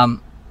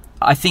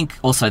 I think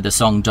also the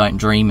song Don't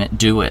Dream It,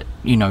 Do It,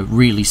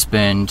 really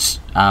spurned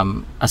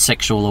a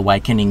sexual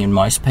awakening in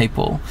most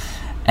people.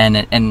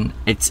 And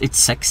it's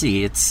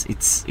sexy, it's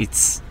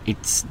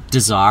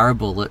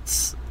desirable,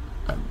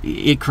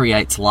 it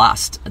creates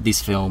lust,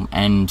 this film,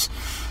 and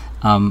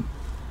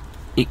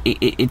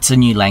it's a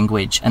new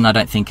language, and I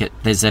don't think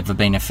there's ever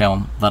been a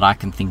film that I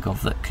can think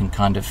of that can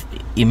kind of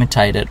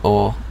imitate it,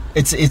 or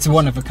it's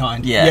one of a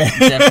kind. Yeah.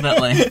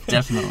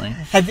 definitely.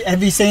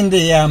 Have you seen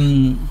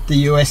the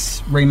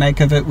US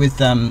remake of it with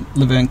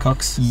Laverne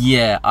Cox?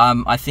 Yeah,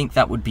 I think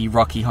that would be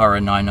Rocky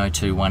Horror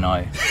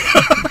 90210.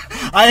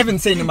 I haven't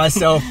seen it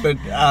myself, but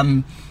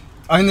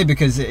only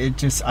because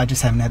I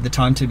just haven't had the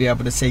time to be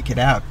able to seek it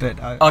out.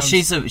 But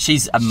she's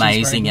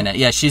amazing in it.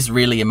 Yeah, she's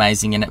really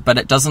amazing in it. But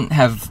it doesn't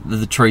have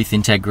the truth,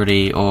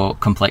 integrity, or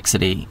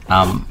complexity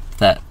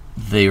that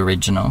the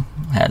original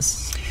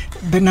has.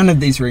 But none of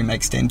these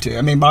remakes tend to.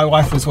 I mean, my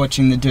wife was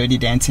watching the Dirty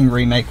Dancing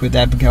remake with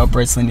Abigail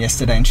Breslin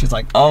yesterday, and she's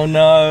like, "Oh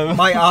no,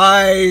 my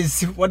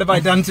eyes! What have I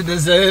done to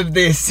deserve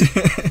this?"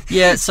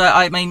 Yeah, so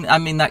I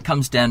mean that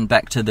comes down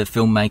back to the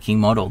filmmaking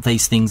model.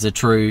 These things are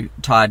true,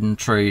 tried and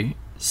true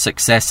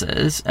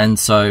successes, and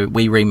so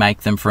we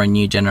remake them for a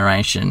new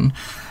generation,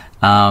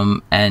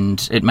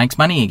 and it makes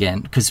money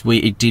again because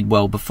it did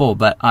well before.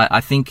 But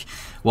I think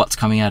what's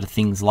coming out of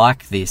things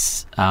like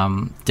this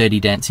Dirty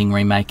Dancing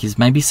remake is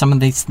maybe some of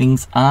these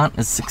things aren't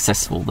as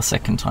successful the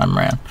second time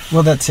round.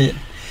 Well, that's it.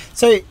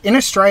 So in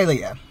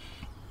Australia,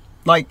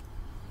 like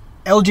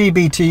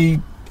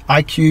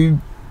LGBTIQ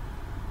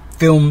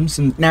films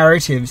and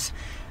narratives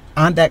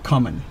aren't that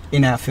common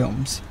in our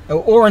films,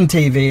 or on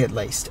TV at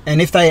least.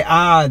 And if they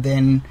are,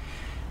 then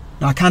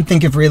I can't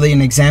think of really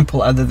an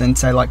example other than,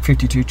 say, like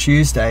 52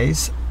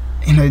 Tuesdays.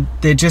 You know,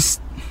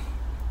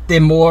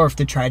 they're more of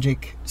the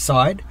tragic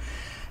side.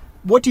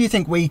 What do you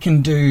think we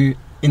can do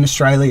in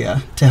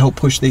Australia to help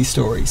push these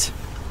stories?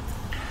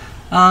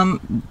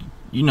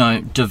 You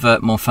know,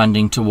 divert more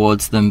funding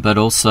towards them, but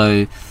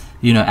also,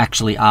 you know,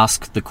 actually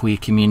ask the queer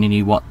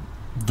community what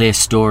their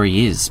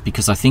story is,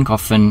 because I think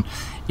often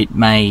it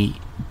may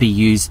be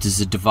used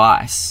as a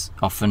device.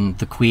 Often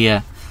the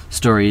queer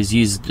story is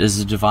used as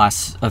a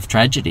device of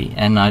tragedy,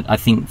 and I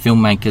think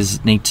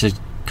filmmakers need to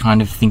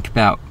kind of think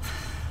about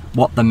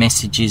what the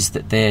message is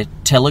that they're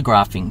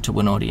telegraphing to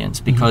an audience,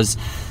 because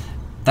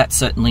that's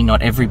certainly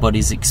not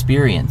everybody's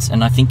experience.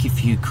 And I think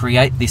if you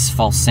create this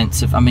false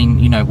sense of, I mean,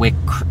 you know,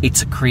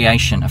 it's a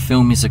creation, a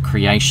film is a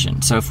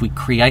creation, so if we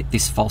create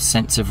this false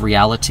sense of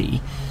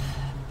reality,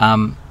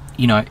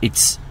 you know,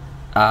 it's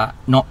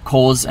not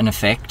cause and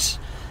effect,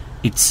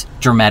 it's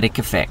dramatic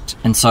effect.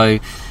 And so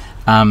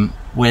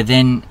we're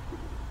then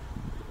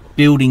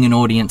building an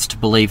audience to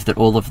believe that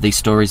all of these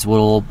stories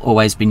will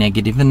always be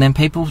negative, and then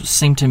people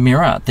seem to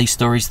mirror these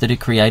stories that are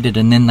created,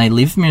 and then they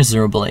live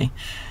miserably.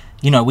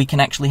 You know, we can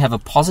actually have a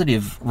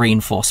positive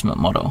reinforcement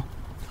model.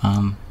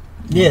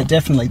 Yeah,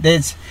 definitely.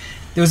 There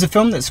was a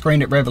film that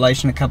screened at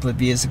Revelation a couple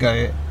of years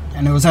ago,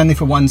 and it was only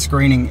for one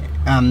screening.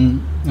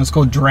 It was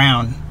called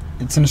Drown.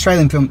 It's an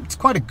Australian film. It's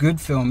quite a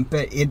good film,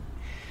 but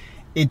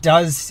it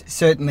does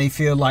certainly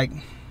feel like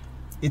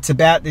it's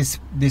about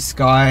this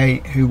guy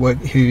who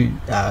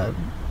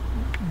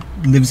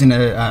lives in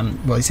a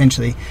well,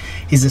 essentially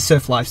he's a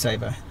surf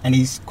lifesaver, and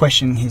he's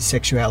questioning his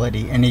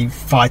sexuality, and he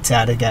fights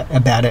out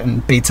about it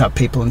and beats up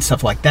people and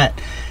stuff like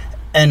that.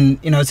 And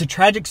you know, it's a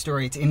tragic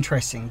story, it's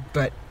interesting,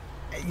 but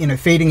you know,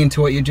 feeding into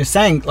what you're just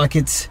saying, like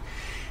it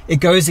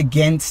goes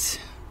against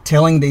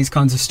telling these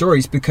kinds of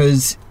stories,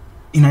 because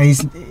you know,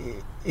 he's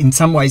in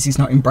some ways he's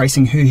not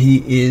embracing who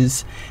he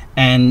is.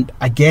 And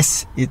I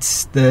guess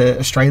it's the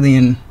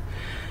Australian,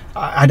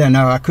 I don't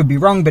know, I could be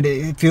wrong, but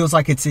it feels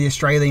like it's the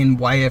Australian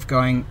way of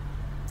going,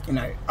 you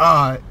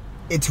know,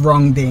 it's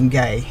wrong being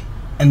gay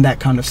and that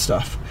kind of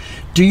stuff.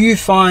 Do you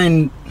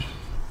find,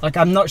 like,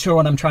 I'm not sure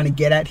what I'm trying to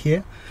get at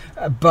here,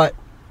 but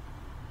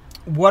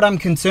what I'm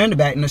concerned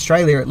about in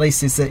Australia at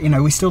least is that, you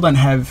know, we still don't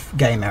have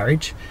gay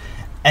marriage,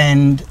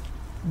 and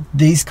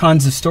these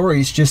kinds of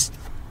stories just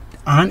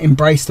aren't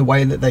embraced the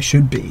way that they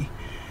should be.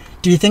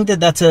 Do you think that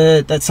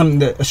that's something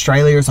that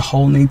Australia as a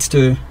whole needs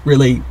to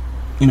really,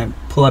 you know,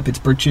 pull up its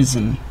britches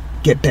and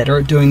get better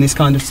at doing this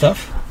kind of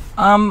stuff?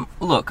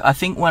 Look, I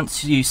think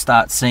once you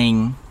start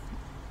seeing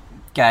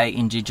gay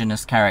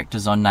Indigenous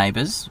characters on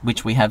Neighbours,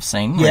 which we have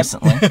seen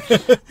recently,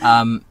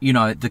 you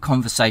know, the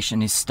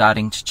conversation is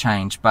starting to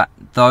change. But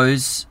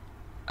those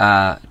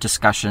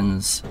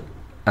discussions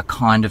are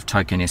kind of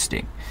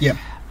tokenistic. Yeah.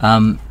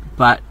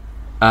 But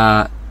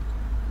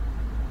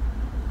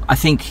I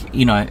think,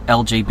 you know,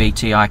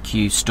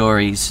 LGBTIQ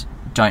stories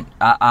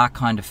are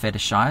kind of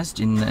fetishized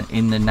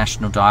in the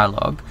national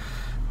dialogue.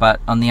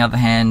 But on the other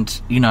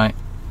hand, you know,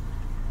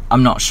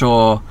 I'm not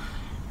sure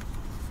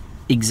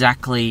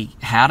exactly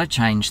how to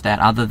change that,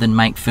 other than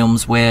make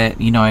films where,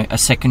 you know, a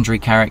secondary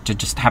character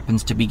just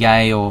happens to be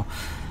gay, or,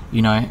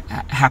 you know,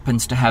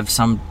 happens to have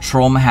some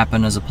trauma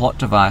happen as a plot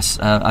device.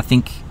 I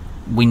think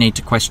we need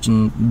to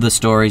question the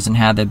stories and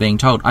how they're being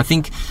told. I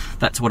think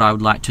that's what I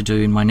would like to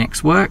do in my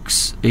next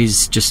works,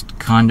 is just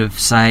kind of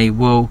say,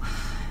 well,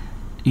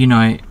 you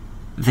know,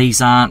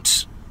 these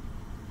aren't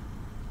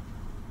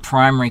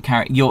primary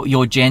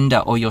your gender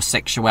or your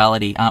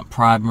sexuality aren't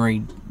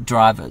primary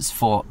drivers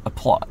for a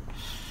plot.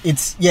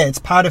 It's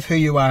part of who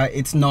you are.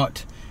 It's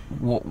not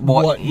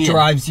what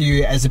drives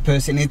you as a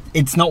person.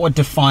 It's not what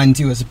defines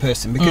you as a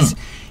person, because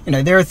you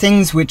know, there are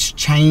things which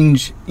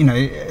change. You know,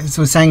 as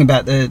I was saying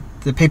about the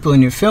people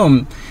in your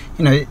film,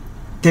 you know,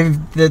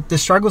 the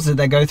struggles that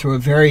they go through are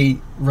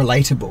very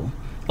relatable.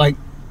 Like,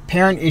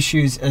 parent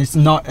issues is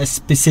not a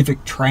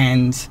specific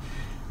trans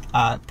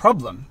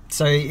problem,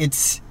 so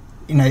it's,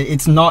 you know,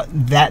 it's not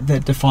that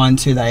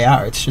defines who they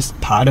are. It's just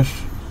part of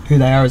who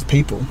they are as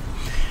people.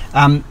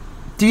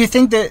 Do you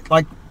think that,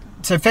 like,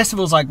 so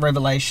festivals like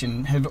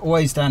Revelation have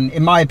always done,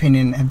 in my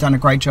opinion, have done a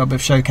great job of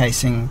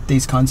showcasing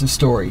these kinds of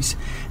stories?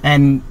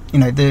 And, you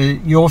know,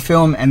 your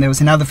film, and there was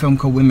another film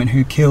called Women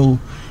Who Kill,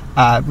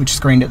 which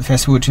screened at the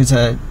festival, which is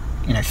a,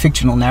 you know,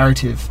 fictional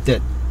narrative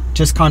that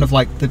just kind of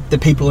like the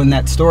people in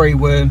that story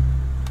were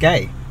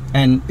gay,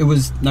 and it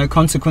was no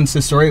consequence to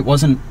the story. It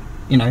wasn't,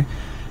 you know,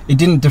 it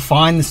didn't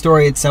define the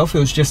story itself. It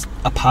was just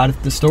a part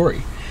of the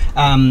story.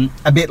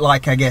 A bit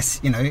like, I guess,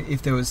 you know,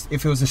 if it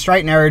was a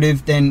straight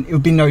narrative, then it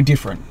would be no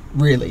different,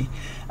 really.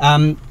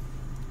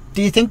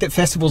 Do you think that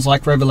festivals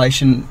like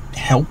Revelation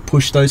help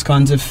push these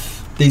kinds of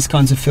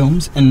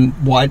films and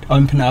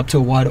open up to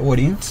a wider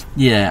audience?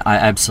 Yeah, I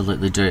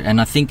absolutely do. And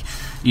I think,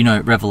 you know,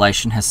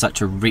 Revelation has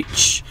such a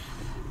rich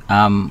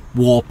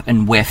warp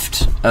and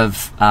weft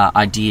of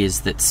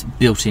ideas that's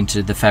built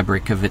into the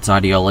fabric of its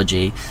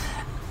ideology.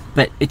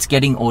 But it's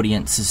getting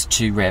audiences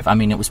to Rev. I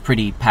mean, it was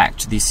pretty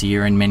packed this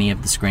year in many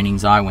of the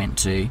screenings I went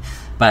to.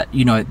 But,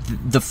 you know,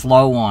 the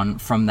flow on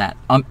from that,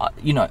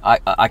 you know,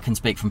 I can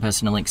speak from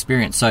personal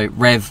experience. So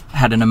Rev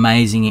had an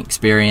amazing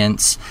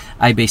experience.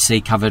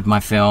 ABC covered my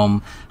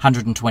film,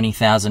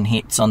 120,000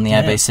 hits on the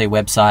ABC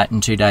website in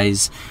 2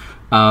 days.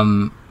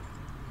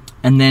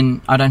 And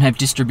then I don't have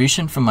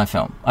distribution for my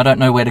film. I don't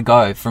know where to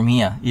go from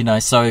here, you know.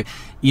 So,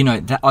 you know,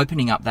 that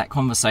opening up that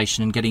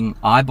conversation and getting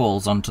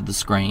eyeballs onto the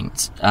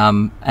screens,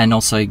 and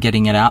also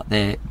getting it out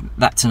there,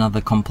 that's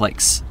another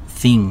complex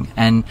thing.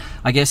 And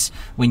I guess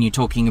when you're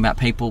talking about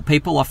people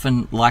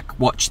often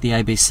watch the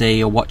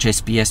ABC or watch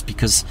SBS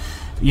because,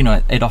 you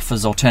know, it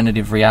offers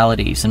alternative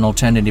realities and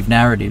alternative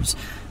narratives.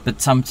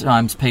 But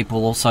sometimes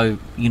people also,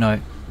 you know,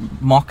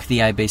 mock the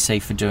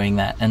ABC for doing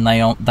that, and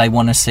they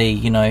want to see,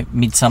 you know,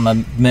 Midsummer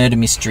murder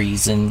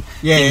mysteries and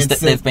things that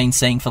they've been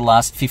seeing for the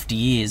last 50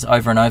 years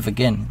over and over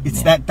again.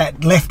 It's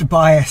that left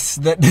bias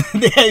that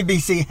the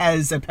ABC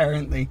has,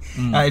 apparently.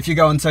 If you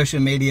go on social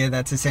media,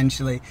 that's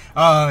essentially,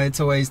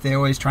 they're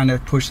always trying to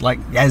push like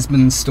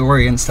Yasmin's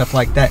story and stuff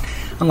like that.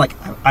 I'm like,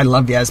 I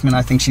love Yasmin,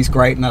 I think she's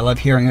great, and I love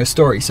hearing her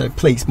story, so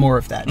please, more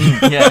of that.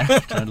 Yeah,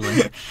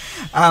 totally.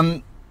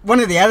 One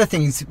of the other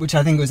things which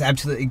I think was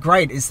absolutely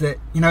great is that,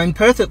 you know, in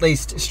Perth at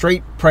least,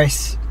 street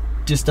press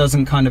just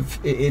doesn't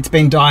it's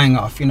been dying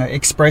off. You know,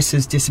 Express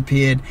has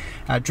disappeared,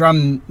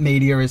 drum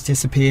media has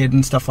disappeared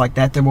and stuff like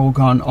that. They're all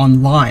gone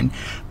online.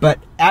 But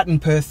Out in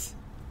Perth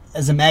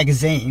as a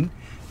magazine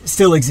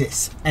still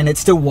exists, and it's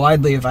still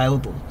widely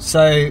available.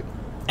 So,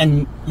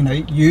 and, you know,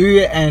 you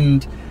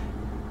and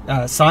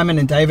Simon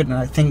and David, and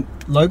I think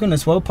Logan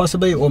as well,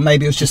 possibly, or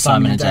maybe it was just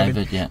Simon and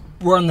David,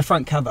 were on the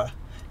front cover,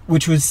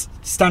 which was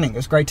stunning. It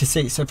was great to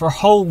see. So for a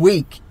whole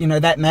week, you know,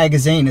 that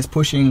magazine is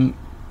pushing,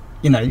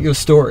 you know, your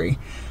story.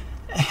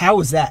 How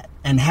was that?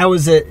 And how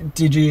was it,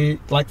 did you,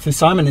 like for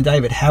Simon and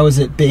David, how is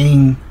it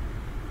being,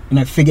 you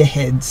know,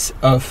 figureheads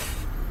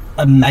of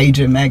a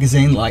major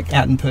magazine like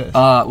Out in Perth?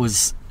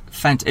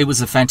 It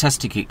was a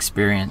fantastic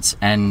experience,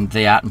 and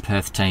the Out in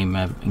Perth team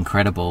are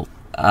incredible.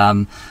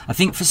 I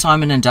think for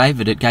Simon and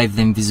David, it gave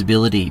them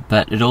visibility,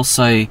 but it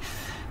also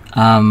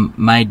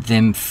made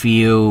them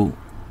feel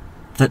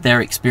that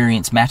their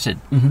experience mattered.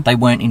 Mm-hmm. They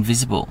weren't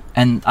invisible.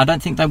 And I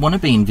don't think they want to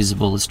be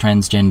invisible as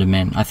transgender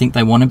men. I think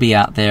they want to be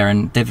out there,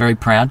 and they're very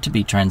proud to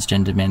be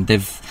transgender men.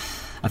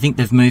 I think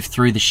they've moved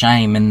through the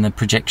shame and the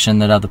projection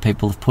that other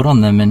people have put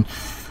on them. And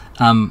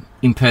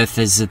in Perth,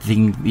 there's a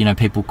thing, you know,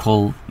 people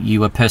call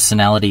you a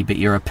personality, but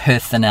you're a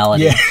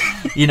Perthanality.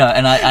 Yeah. You know,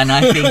 and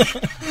I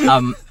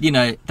think, you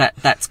know,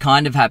 that's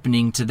kind of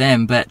happening to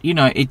them. But, you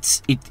know,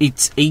 it's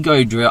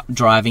ego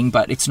driving,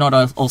 but it's not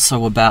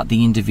also about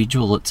the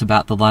individual. It's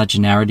about the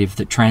larger narrative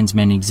that trans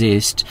men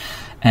exist.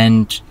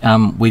 And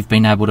we've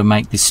been able to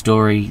make this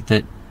story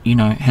that, you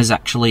know, has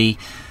actually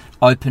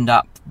opened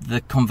up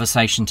the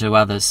conversation to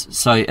others.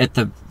 So at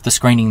the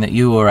screening that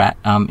you were at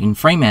in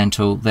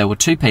Fremantle, there were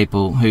two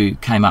people who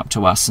came up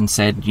to us and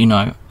said, you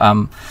know,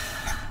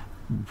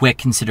 we're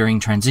considering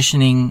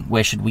transitioning.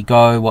 Where should we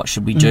go? What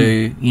should we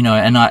do? You know,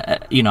 and I,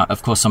 you know,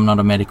 of course, I'm not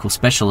a medical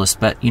specialist,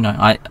 but you know,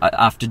 I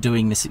after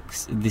doing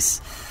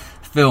this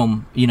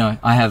film, you know,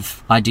 I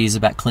have ideas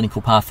about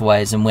clinical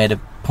pathways and where to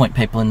point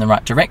people in the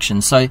right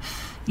direction. So,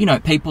 you know,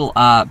 people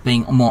are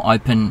being more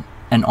open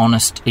and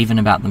honest even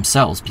about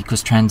themselves,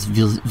 because trans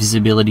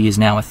visibility is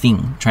now a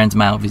thing. Trans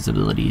male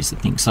visibility is a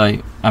thing.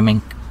 So, I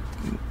mean,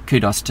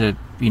 kudos to,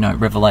 you know,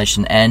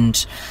 Revelation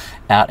and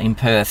Out in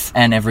Perth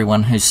and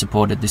everyone who's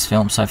supported this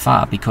film so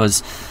far,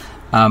 because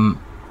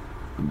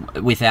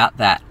without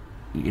that,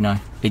 you know,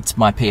 it's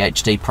my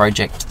PhD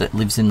project that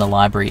lives in the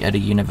library at a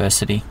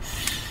university.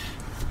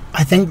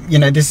 I think, you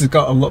know, this has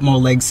got a lot more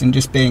legs than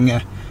just being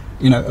a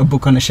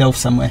book on a shelf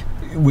somewhere,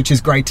 which is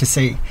great to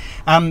see.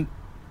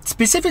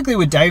 Specifically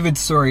with David's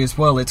story as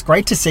well, it's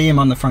great to see him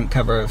on the front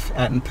cover of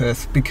Out in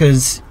Perth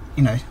because,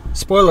 you know,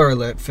 spoiler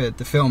alert for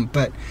the film,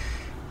 but,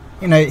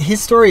 you know,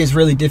 his story is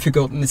really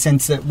difficult in the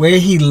sense that where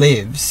he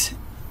lives,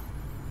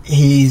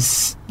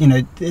 he's, you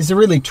know, there's a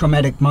really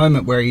traumatic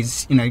moment where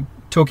he's, you know,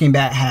 talking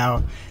about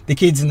how the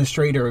kids in the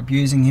street are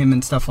abusing him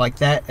and stuff like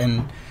that,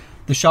 and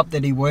the shop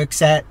that he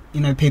works at,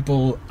 you know,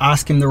 people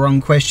ask him the wrong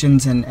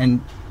questions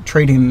and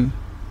treat him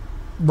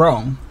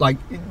wrong, like,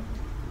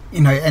 you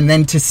know, and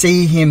then to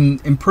see him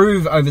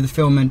improve over the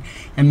film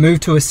and move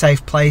to a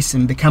safe place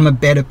and become a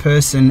better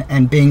person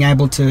and being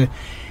able to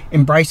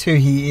embrace who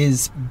he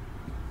is,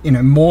 you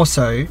know, more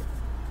so,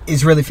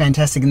 is really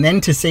fantastic. And then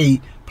to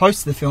see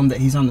post the film that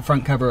he's on the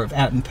front cover of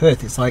Out in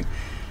Perth, it's like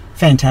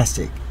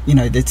fantastic. You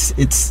know, it's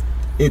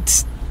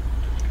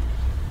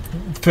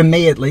for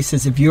me at least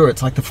as a viewer,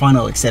 it's like the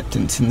final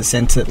acceptance, in the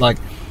sense that like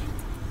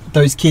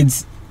those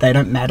kids, they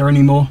don't matter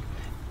anymore,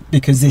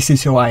 because this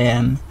is who I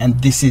am, and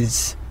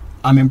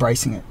I'm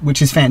embracing it,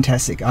 which is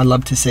fantastic. I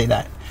love to see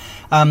that.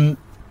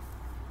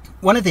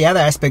 One of the other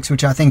aspects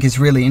which I think is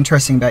really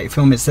interesting about your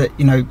film is that,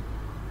 you know,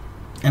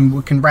 and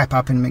we can wrap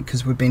up in a minute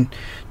because we've been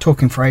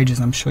talking for ages.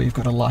 I'm sure you've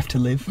got a life to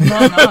live. No,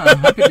 I'm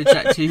happy to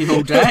chat to you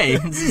all day.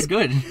 This is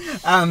good.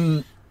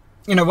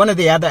 You know, one of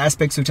the other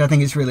aspects which I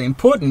think is really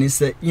important is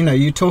that, you know,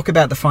 you talk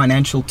about the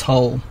financial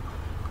toll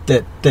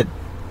that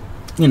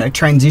you know,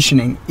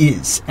 transitioning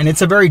is. And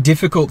it's a very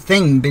difficult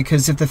thing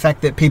because of the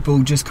fact that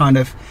people just kind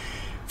of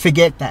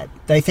forget that.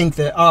 They think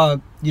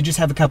that, you just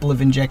have a couple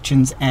of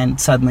injections and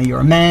suddenly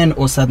you're a man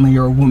or suddenly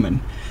you're a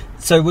woman.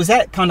 So was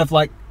that kind of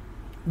like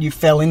you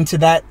fell into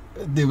that?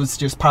 It was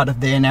just part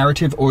of their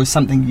narrative, or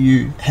something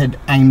you had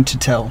aimed to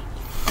tell?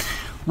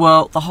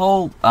 Well, the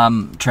whole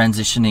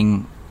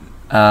transitioning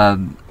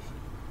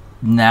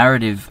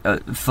narrative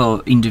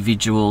for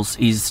individuals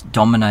is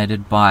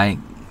dominated by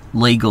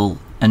legal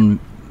and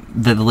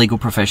the legal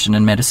profession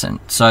and medicine.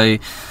 So,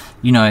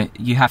 you know,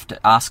 you have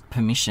to ask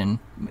permission.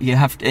 You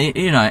have to,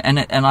 you know,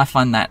 and I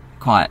find that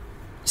quite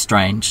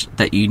strange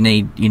that you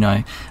need, you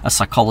know, a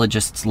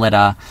psychologist's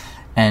letter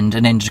and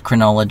an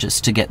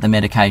endocrinologist to get the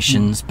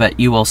medications, but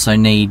you also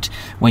need,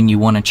 when you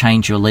want to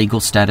change your legal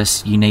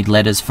status, you need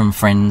letters from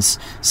friends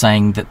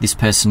saying that this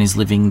person is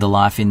living the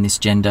life in this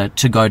gender,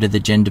 to go to the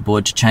gender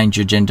board to change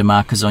your gender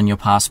markers on your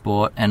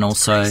passport, and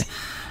also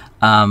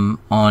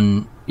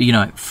on, you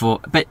know,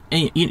 but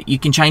you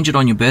can change it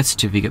on your birth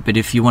certificate, but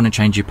if you want to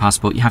change your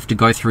passport, you have to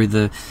go through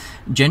the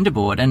gender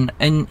board, and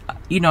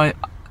you know,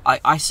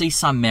 I see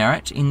some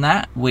merit in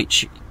that,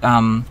 which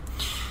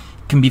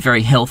can be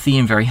very healthy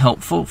and very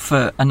helpful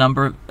for a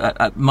number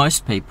of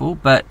most people,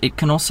 but it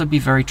can also be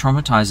very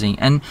traumatizing.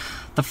 And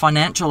the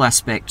financial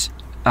aspect,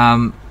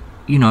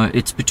 you know,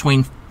 it's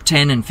between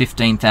 $10,000 and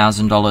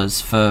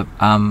 $15,000 for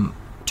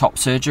top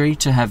surgery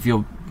to have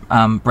your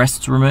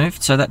breasts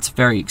removed, so that's a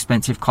very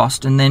expensive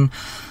cost. And then,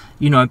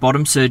 you know,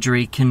 bottom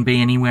surgery can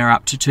be anywhere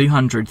up to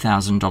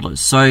 $200,000.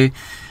 So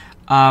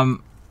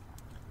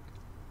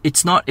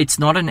it's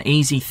not an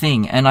easy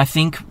thing. And I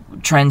think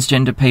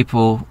transgender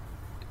people,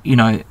 you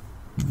know,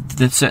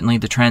 certainly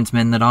the trans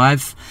men that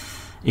I've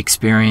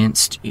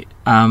experienced,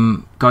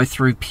 go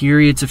through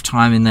periods of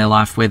time in their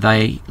life where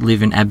they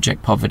live in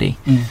abject poverty,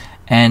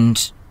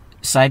 and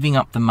saving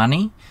up the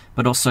money,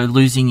 but also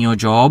losing your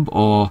job,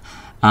 or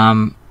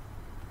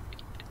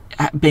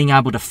being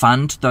able to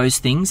fund those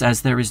things,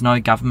 as there is no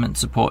government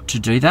support to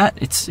do that.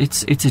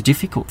 It's a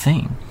difficult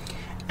thing.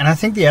 And I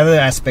think the other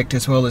aspect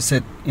as well is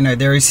that, you know,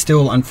 there is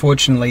still,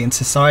 unfortunately, in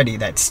society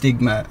that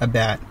stigma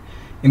about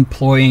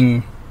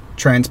employing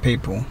trans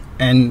people.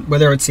 And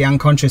whether it's the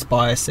unconscious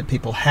bias that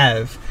people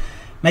have,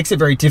 makes it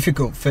very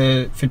difficult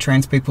for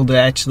trans people to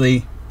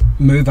actually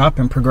move up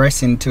and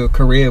progress into a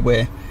career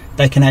where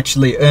they can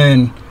actually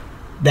earn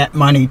that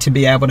money to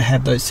be able to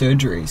have those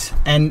surgeries,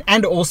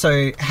 and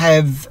also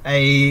have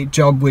a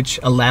job which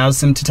allows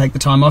them to take the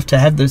time off to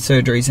have those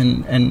surgeries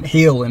and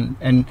heal,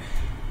 and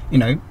you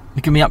know,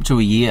 it can be up to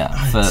a year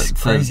for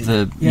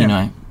the you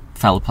know,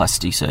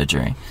 phalloplasty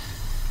surgery.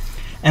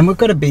 And we've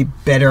got to be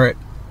better at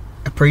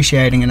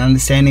appreciating and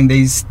understanding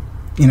these,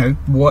 you know,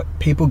 what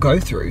people go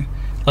through.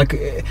 Like,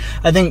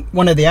 I think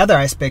one of the other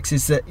aspects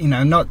is that, you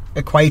know, not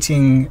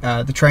equating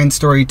the trans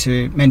story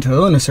to mental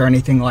illness or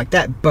anything like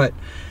that, but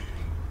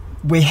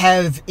we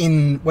have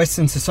in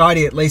Western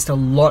society at least a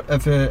lot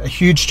of a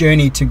huge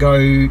journey to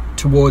go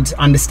towards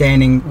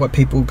understanding what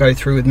people go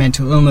through with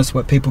mental illness,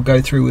 what people go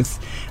through with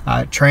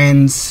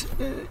trans,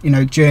 you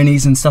know,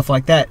 journeys and stuff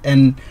like that.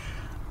 And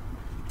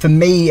for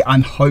me,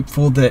 I'm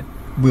hopeful that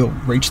we'll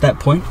reach that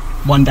point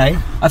one day.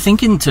 I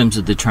think in terms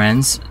of the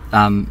trans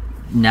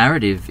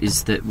narrative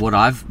is that what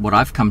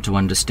I've come to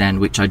understand,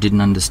 which I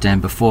didn't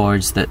understand before,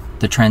 is that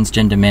the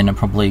transgender men are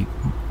probably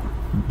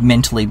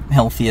mentally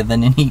healthier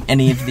than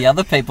any of the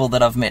other people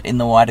that I've met in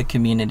the wider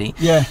community.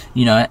 Yeah.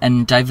 You know,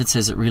 and David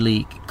says it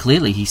really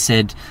clearly. He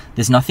said,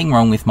 there's nothing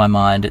wrong with my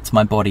mind, it's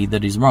my body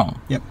that is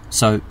wrong. Yep.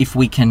 So if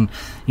we can,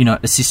 you know,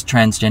 assist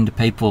transgender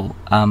people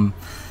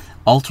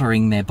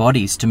altering their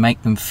bodies to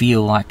make them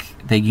feel like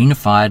they're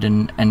unified,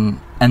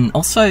 and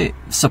also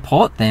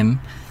support them,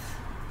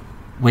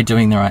 we're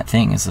doing the right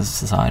thing as a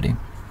society.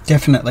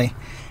 Definitely.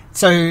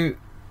 So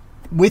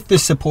with the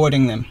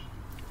supporting them,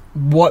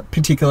 what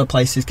particular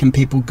places can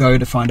people go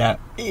to find out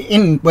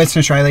in Western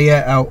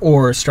Australia,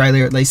 or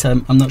Australia at least?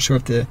 I'm not sure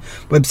if the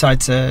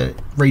websites are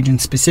region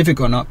specific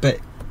or not, but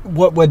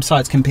what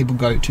websites can people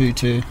go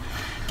to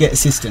get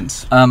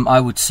assistance?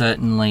 I would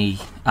certainly,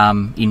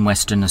 in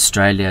Western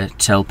Australia,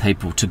 tell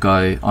people to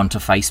go onto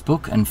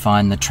Facebook and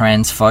find the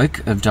Trans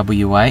Folk of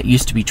WA. It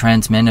used to be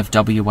Trans Men of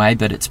WA,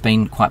 but it's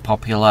been quite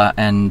popular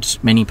and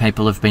many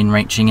people have been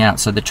reaching out.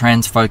 So the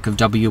Trans Folk of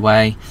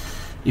WA,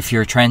 if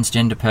you're a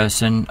transgender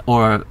person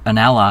or an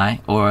ally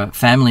or a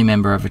family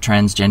member of a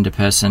transgender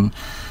person,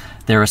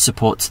 there are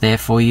supports there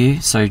for you.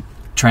 So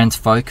Trans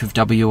Folk of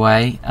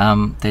WA,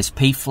 there's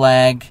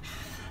PFLAG,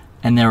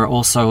 and there are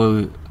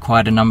also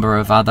quite a number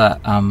of other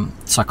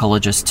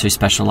psychologists who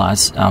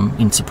specialise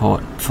in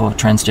support for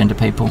transgender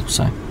people.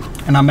 So,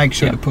 and I'll make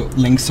sure to put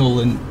links all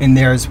in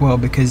there as well,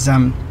 because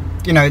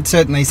it's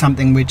certainly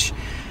something which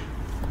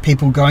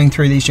people going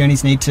through these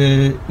journeys need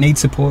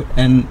support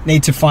and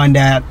need to find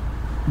out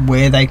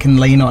where they can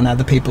lean on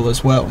other people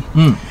as well.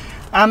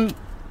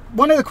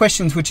 One of the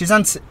questions, which is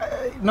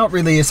not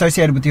really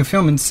associated with your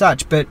film and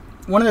such, but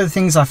one of the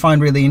things I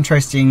find really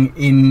interesting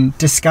in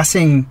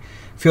discussing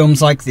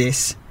films like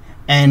this,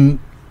 and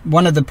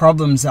one of the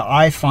problems that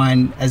I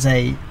find as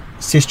a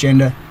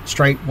cisgender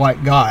straight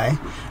white guy,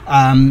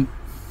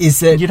 is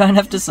that you don't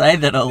have to say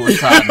that all the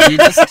time. You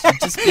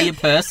just be a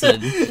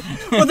person.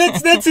 Well,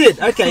 that's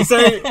it. Okay, so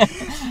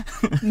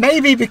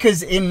maybe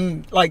because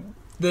in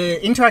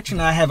the interaction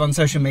I have on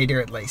social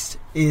media, at least,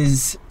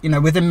 is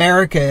with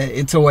America,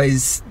 it's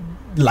always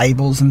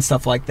labels and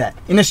stuff like that.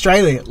 In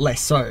Australia,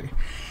 less so.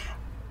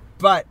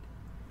 But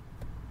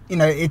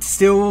it's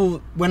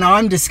still, when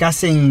I'm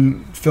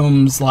discussing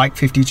films like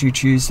 52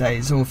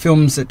 Tuesdays or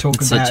films that talk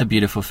about... It's such a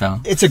beautiful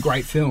film. It's a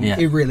great film. Yeah.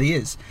 It really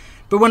is.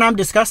 But when I'm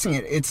discussing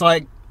it, it's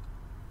like,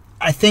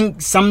 I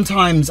think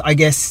sometimes, I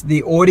guess,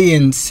 the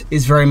audience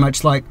is very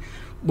much like,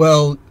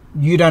 well,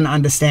 you don't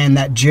understand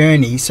that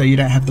journey, so you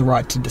don't have the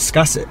right to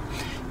discuss it.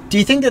 Do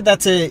you think that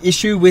that's an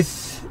issue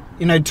with,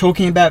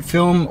 talking about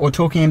film or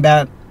talking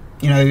about,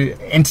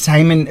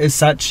 entertainment as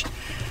such,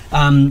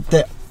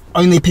 that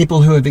only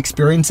people who have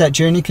experienced that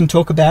journey can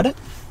talk about it?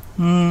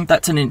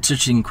 That's an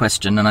interesting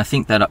question, and I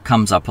think that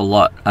comes up a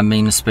lot. I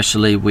mean,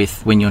 especially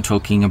with when you're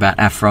talking about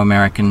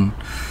Afro-American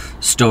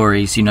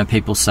stories,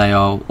 people say,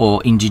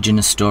 or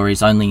Indigenous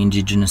stories, only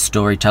Indigenous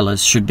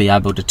storytellers should be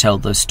able to tell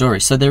those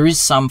stories. So there is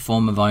some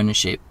form of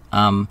ownership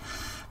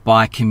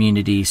by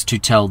communities to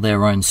tell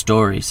their own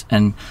stories,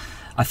 and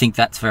I think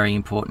that's very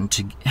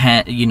important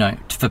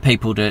for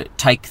people to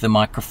take the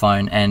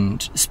microphone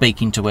and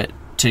speak into it.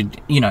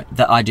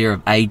 The idea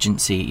of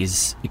agency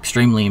is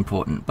extremely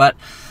important. But,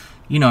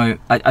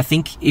 I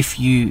think if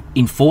you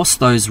enforce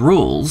those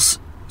rules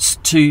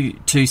too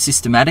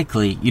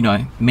systematically,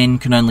 men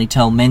can only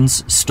tell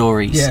men's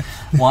stories. Yeah.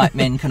 White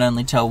men can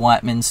only tell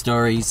white men's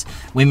stories.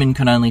 Women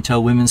can only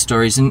tell women's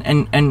stories.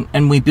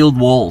 And we build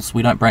walls.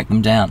 We don't break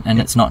them down. And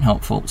it's not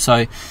helpful.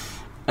 So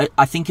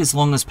I think as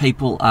long as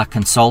people are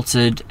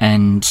consulted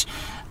and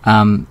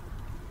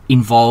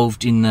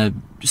involved in the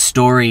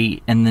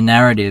story and the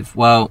narrative,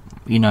 well,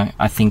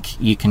 I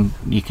think you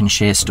can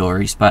share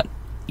stories, but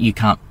you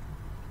can't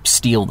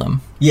steal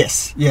them.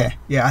 Yes, yeah.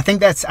 I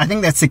think that's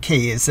the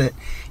key, is that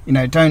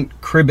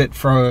don't crib it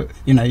for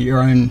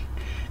your own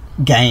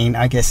gain,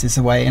 I guess, is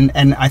the way.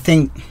 And I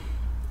think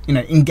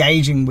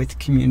engaging with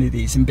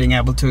communities and being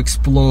able to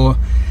explore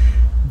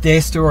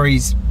their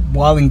stories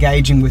while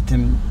engaging with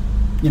them,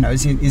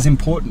 is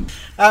important.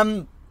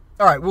 All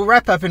right, we'll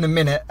wrap up in a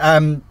minute.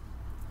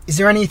 Is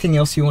there anything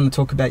else you want to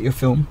talk about your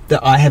film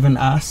that I haven't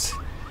asked?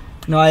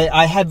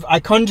 I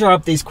conjure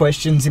up these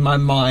questions in my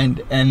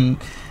mind, and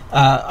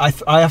I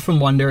often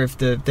wonder if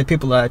the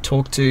people that I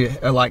talk to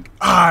are like,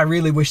 I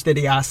really wish that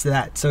he asked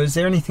that. So is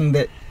there anything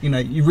that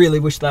you really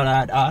wish that I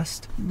had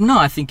asked? No,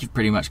 I think you've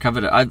pretty much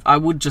covered it. I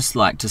would just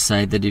like to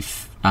say that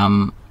if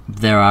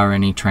there are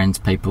any trans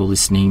people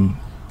listening,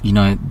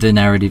 the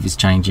narrative is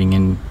changing,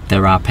 and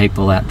there are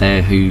people out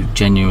there who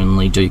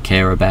genuinely do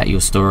care about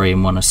your story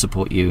and want to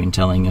support you in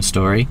telling your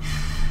story.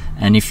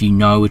 And if you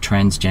know a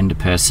transgender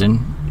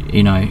person,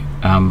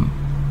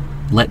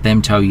 let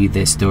them tell you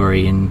their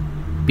story and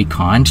be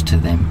kind to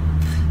them.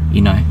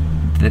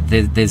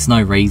 There's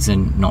no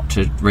reason not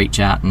to reach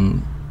out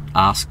and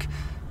ask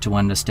to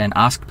understand.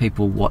 Ask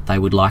people what they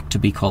would like to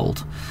be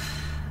called,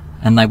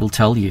 and they will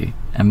tell you.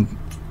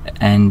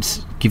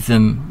 And give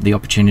them the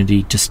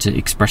opportunity just to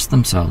express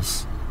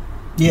themselves.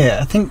 Yeah,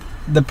 I think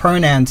the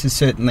pronouns is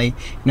certainly,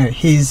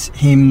 his,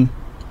 him,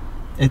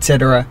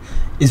 etc.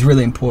 is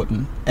really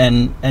important.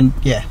 And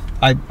yeah,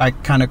 I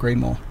can't agree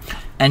more.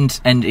 And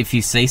if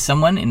you see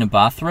someone in a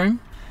bathroom,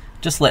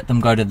 just let them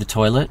go to the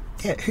toilet.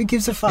 Yeah, who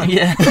gives a fuck?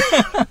 Yeah.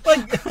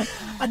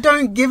 I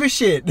don't give a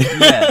shit.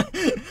 Yeah.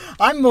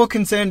 I'm more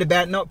concerned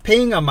about not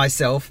peeing on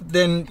myself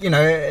than,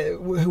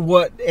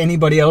 what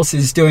anybody else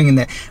is doing in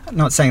there. I'm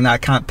not saying that I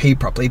can't pee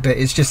properly, but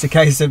it's just a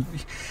case of,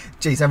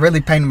 geez, I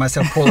really painted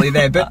myself poorly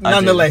there. But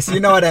nonetheless, you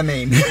know what I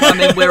mean. I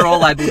mean, we're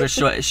all able to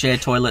share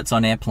toilets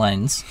on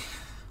airplanes.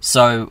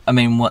 So, I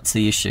mean, what's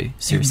the issue?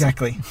 Seriously.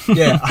 Exactly.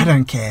 Yeah, I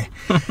don't care.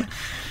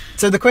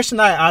 So the question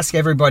I ask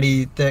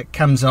everybody that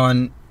comes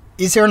on,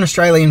 is there an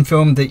Australian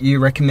film that you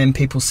recommend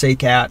people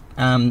seek out?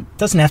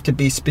 Doesn't have to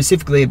be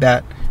specifically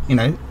about,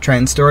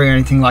 trans story or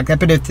anything like that,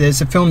 but if there's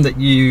a film that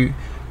you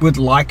would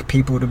like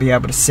people to be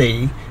able to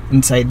see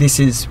and say, this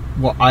is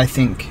what I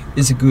think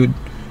is a good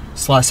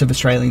slice of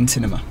Australian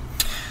cinema.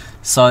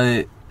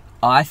 So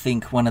I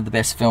think one of the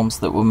best films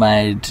that was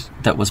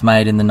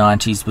made in the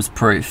 90s was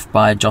Proof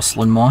by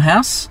Jocelyn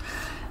Moorhouse.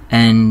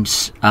 And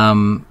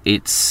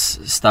it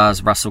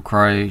stars Russell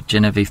Crowe,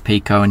 Genevieve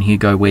Pico and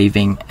Hugo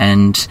Weaving,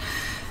 and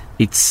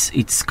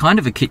it's kind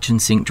of a kitchen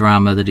sink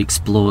drama that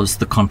explores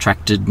the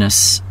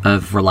contractedness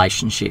of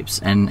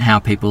relationships and how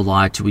people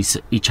lie to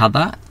each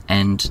other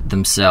and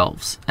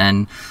themselves.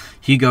 And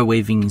Hugo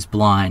Weaving is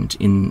blind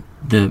in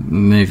the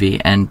movie,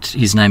 and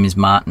his name is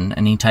Martin,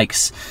 and he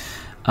takes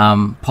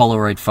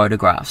Polaroid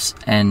photographs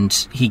and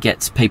he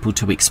gets people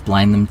to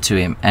explain them to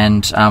him.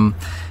 And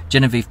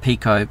Genevieve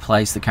Pico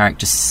plays the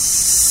character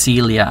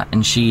Celia,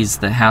 and she is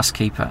the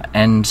housekeeper,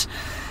 and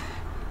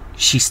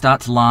she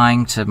starts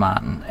lying to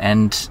Martin,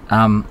 and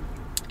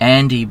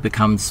Andy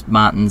becomes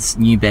Martin's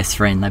new best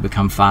friend. They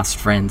become fast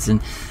friends.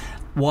 And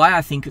why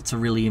I think it's a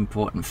really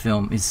important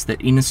film is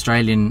that in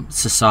Australian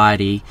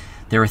society,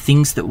 there are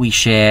things that we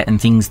share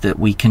and things that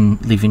we can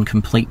live in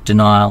complete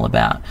denial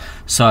about.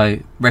 So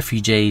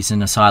refugees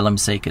and asylum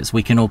seekers,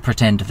 we can all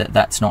pretend that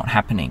that's not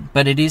happening,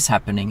 but it is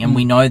happening, and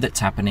we know that's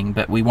happening,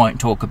 but we won't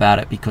talk about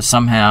it because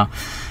somehow,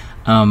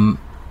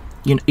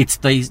 it's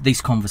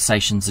these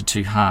conversations are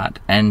too hard.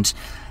 And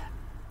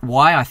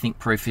why I think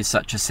Proof is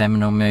such a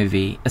seminal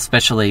movie,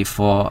 especially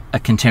for a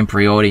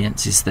contemporary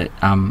audience, is that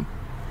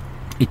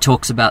it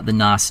talks about the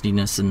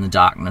nastiness and the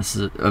darkness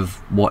of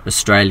what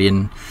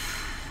Australian,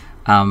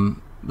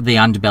 the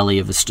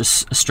underbelly of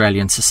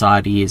Australian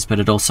society is,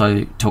 but it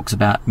also talks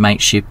about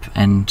mateship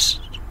and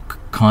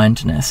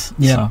kindness.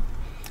 Yeah, so.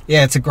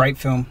 Yeah, it's a great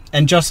film,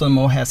 and Jocelyn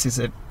Moorhouse is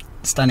a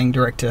stunning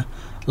director.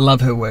 Love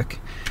her work.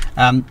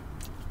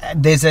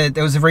 There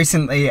was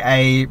recently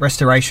a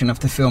restoration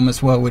of the film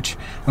as well, which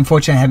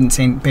unfortunately I haven't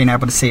been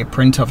able to see a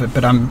print of it,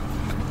 but I'm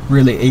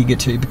really eager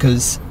to,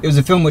 because it was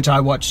a film which I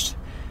watched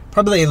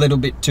probably a little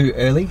bit too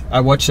early. I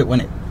watched it when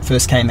it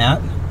first came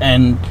out,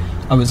 and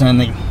I was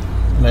only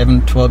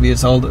 11, 12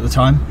 years old at the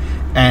time,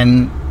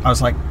 and I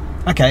was like,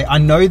 okay, I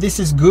know this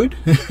is good,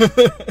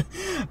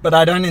 but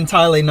I don't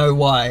entirely know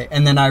why.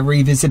 And then I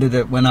revisited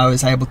it when I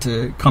was able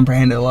to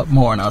comprehend it a lot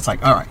more, and I was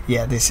like, all right,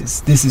 yeah, this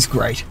is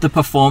great. The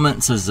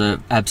performances are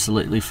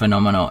absolutely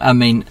phenomenal. I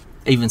mean,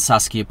 even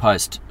Saskia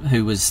Post,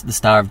 who was the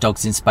star of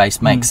Dogs in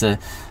Space, makes a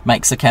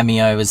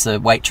cameo as a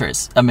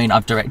waitress. I mean,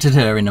 I've directed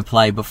her in a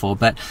play before,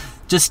 but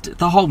just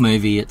the whole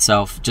movie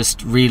itself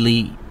just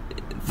really...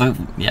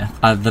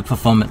 the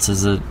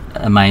performances are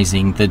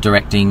amazing. The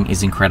directing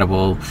is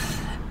incredible.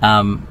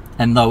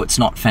 And though it's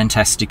not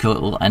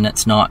fantastical and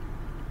it's not,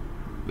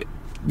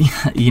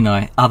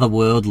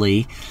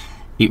 otherworldly,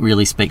 it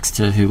really speaks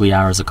to who we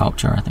are as a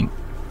culture, I think.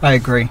 I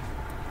agree.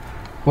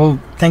 Well,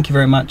 thank you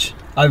very much.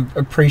 I've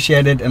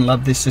appreciated and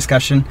loved this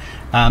discussion.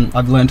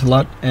 I've learned a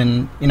lot,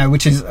 and,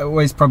 which is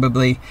always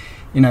probably,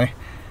 I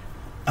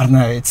don't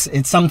know, it's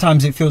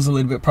sometimes it feels a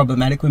little bit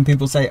problematic when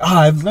people say,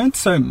 I've learned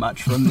so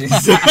much from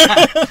this.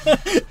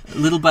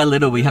 Little by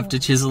little, we have to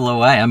chisel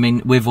away. I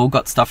mean, we've all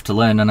got stuff to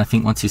learn, and I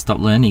think once you stop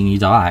learning, you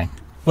die.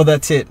 Well,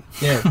 that's it.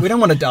 Yeah, we don't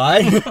want to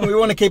die. We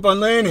want to keep on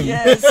learning.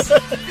 Yes.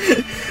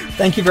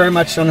 Thank you very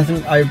much,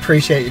 Jonathan. I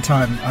appreciate your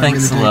time.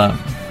 Thanks a lot.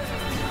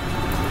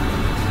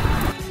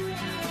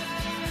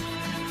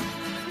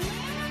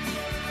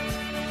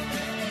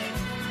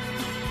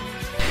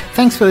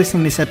 Thanks for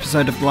listening to this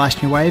episode of The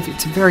Last New Wave.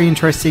 It's a very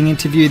interesting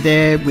interview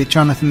there with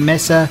Jonathan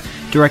Messer,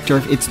 director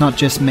of It's Not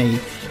Just Me.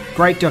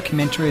 Great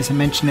documentary, as I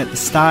mentioned at the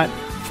start.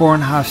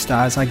 4.5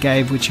 stars I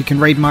gave, which you can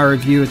read my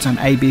review. It's on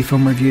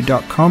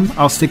abfilmreview.com.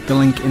 I'll stick the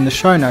link in the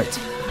show notes.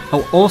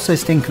 I'll also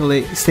stick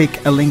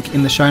a link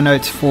in the show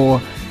notes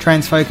for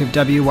Transfolk of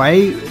WA,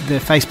 the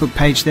Facebook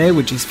page there,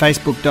 which is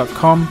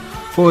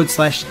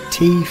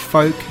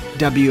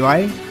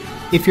facebook.com/tfolkwa.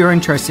 If you're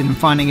interested in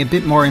finding a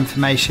bit more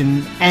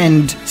information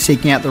and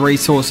seeking out the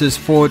resources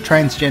for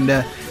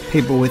transgender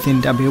people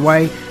within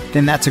WA,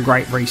 then that's a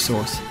great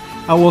resource.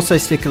 I'll also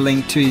stick a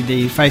link to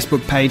the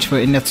Facebook page for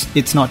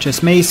It's Not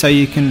Just Me, so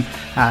you can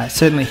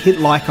certainly hit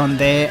like on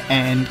there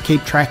and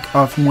keep track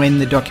of when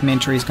the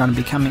documentary is going to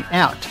be coming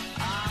out.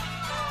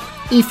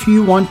 If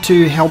you want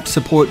to help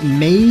support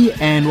me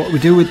and what we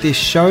do with this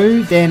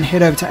show, then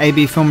head over to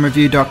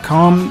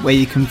abfilmreview.com, where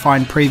you can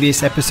find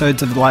previous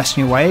episodes of The Last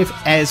New Wave,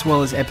 as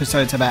well as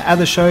episodes of our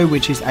other show,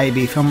 which is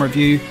AB Film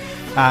Review,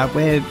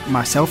 where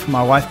myself and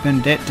my wife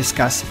Bernadette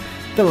discuss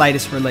the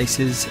latest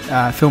releases,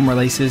 film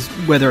releases,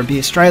 whether it be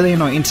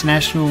Australian or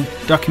international,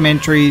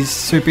 documentaries,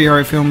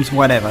 superhero films,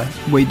 whatever.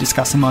 We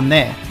discuss them on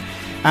there.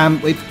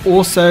 We've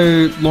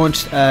also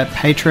launched a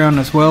Patreon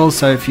as well,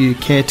 so if you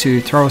care to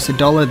throw us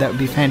 $1, that would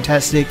be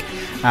fantastic.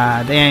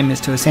 The aim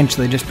is to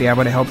essentially just be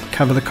able to help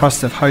cover the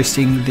cost of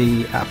hosting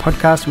the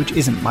podcast, which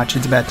isn't much.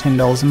 It's about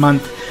 $10 a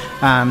month.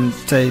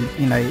 So,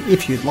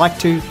 if you'd like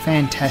to,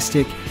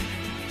 fantastic.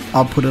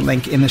 I'll put a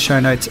link in the show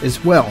notes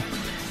as well.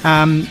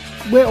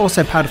 We're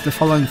also part of the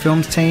Following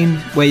Films team,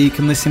 where you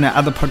can listen to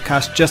other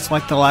podcasts just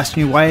like The Last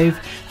New Wave,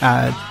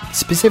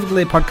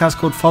 specifically a podcast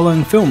called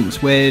Following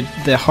Films, where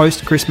the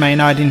host, Chris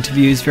Maynard,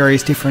 interviews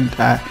various different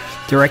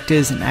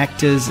directors and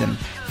actors and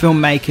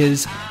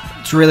filmmakers.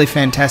 It's a really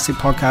fantastic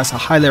podcast. I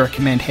highly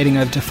recommend heading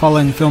over to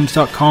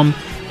followingfilms.com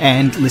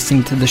and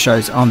listening to the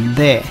shows on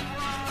there.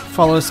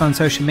 Follow us on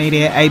social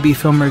media, AB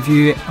Film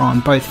Review, on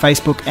both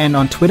Facebook and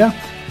on Twitter.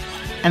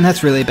 And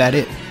that's really about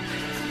it.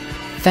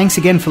 Thanks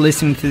again for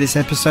listening to this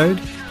episode.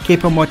 Keep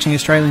keep on watching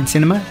Australian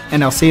cinema,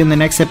 and I'll see you in the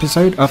next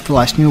episode of The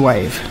Last New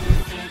Wave.